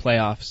be in the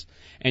playoffs.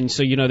 And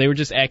so, they were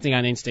just acting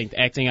on instinct,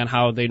 acting on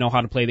how they know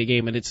how to play the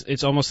game. And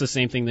it's almost the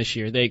same thing this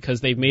year. Because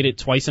they've made it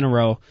twice in a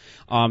row.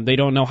 They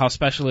don't know how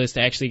special it is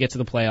to actually get to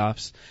the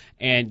playoffs.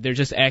 And they're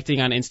just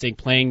acting on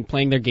instinct,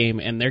 playing their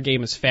game. And their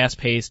game is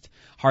fast-paced,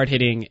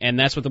 hard-hitting. And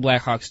that's what the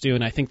Blackhawks do.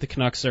 And I think the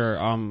Canucks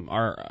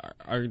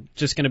are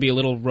just going to be a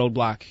little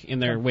roadblock in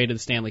their way to the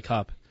Stanley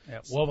Cup. Yeah,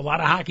 we'll have a lot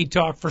of hockey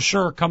talk for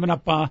sure coming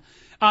up on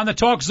the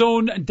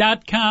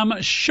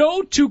TalkZone.com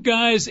show. Two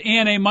guys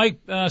and a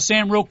mic.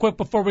 Sam, real quick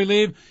before we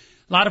leave.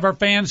 A lot of our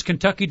fans,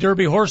 Kentucky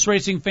Derby horse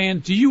racing fan,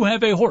 do you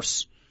have a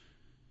horse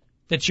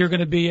that you're going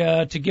to be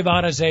to give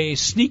out as a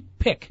sneak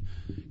pick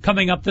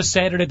coming up this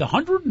Saturday, the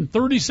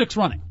 136th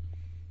running?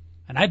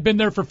 And I've been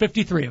there for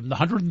 53 of them, the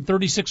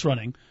 136th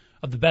running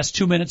of the best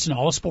 2 minutes in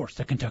all of sports,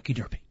 the Kentucky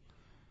Derby.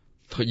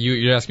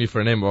 You're asking me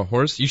for a name of a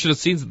horse? You should have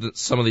seen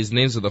some of these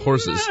names of the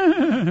horses.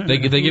 They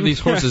give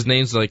these horses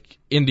names like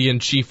Indian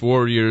chief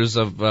warriors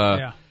of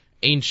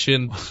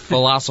ancient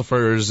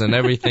philosophers and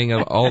everything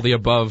of all the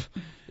above.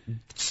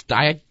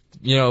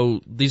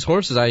 These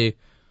horses, I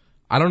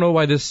don't know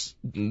why this,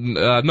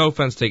 no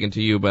offense taken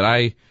to you, but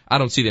I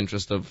don't see the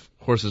interest of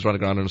horses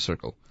running around in a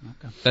circle.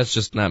 Okay. That's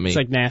just not me. It's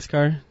like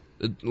NASCAR?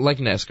 Like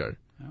NASCAR.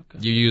 Okay.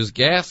 You use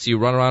gas, you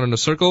run around in a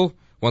circle,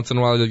 once in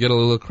a while you'll get a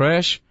little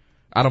crash.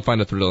 I don't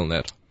find a thrill in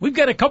that. We've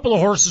got a couple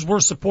of horses we're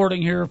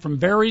supporting here from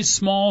very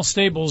small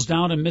stables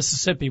down in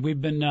Mississippi.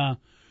 We've been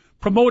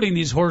promoting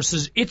these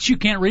horses. Itch You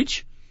Can't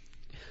Reach.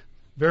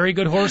 Very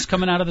good horse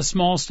coming out of the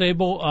small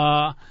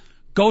stable.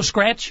 Go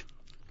Scratch.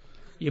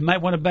 You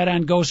might want to bet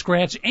on Go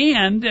Scratch.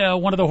 And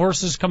one of the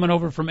horses coming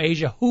over from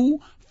Asia,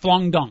 Hu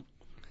Flung Dong,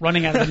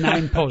 running out of the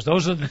 9 post.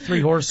 Those are the 3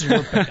 horses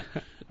we're picking.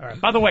 All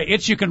right. By the way,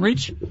 Itch You Can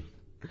Reach.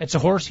 It's a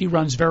horse. He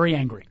runs very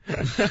angry.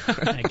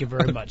 Thank you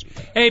very much.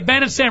 Hey,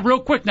 Ben and Sam, real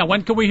quick now,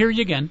 when can we hear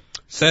you again?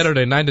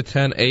 Saturday, 9 to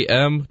 10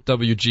 a.m.,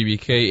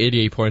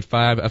 WGBK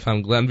 88.5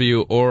 FM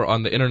Glenview, or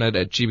on the internet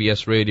at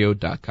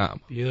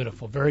gbsradio.com.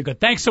 Beautiful. Very good.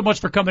 Thanks so much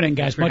for coming in,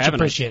 guys. Much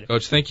appreciated.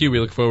 Coach, thank you. We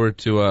look forward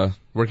to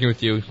working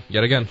with you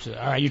yet again. All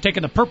right, you're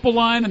taking the purple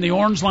line and the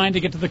orange line to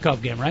get to the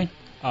Cub game, right?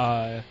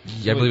 I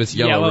believe it's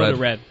yellow,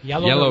 red.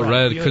 Yellow,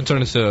 red. Could turn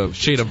into a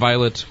shade of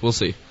violet. We'll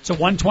see. It's a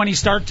 1:20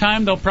 start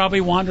time. They'll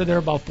probably wander there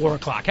about 4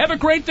 o'clock. Have a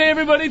great day,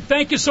 everybody.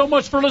 Thank you so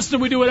much for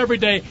listening. We do it every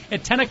day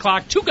at 10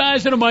 o'clock. Two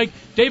guys and a mic.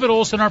 David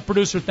Olson, our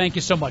producer. Thank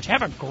you so much.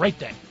 Have a great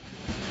day.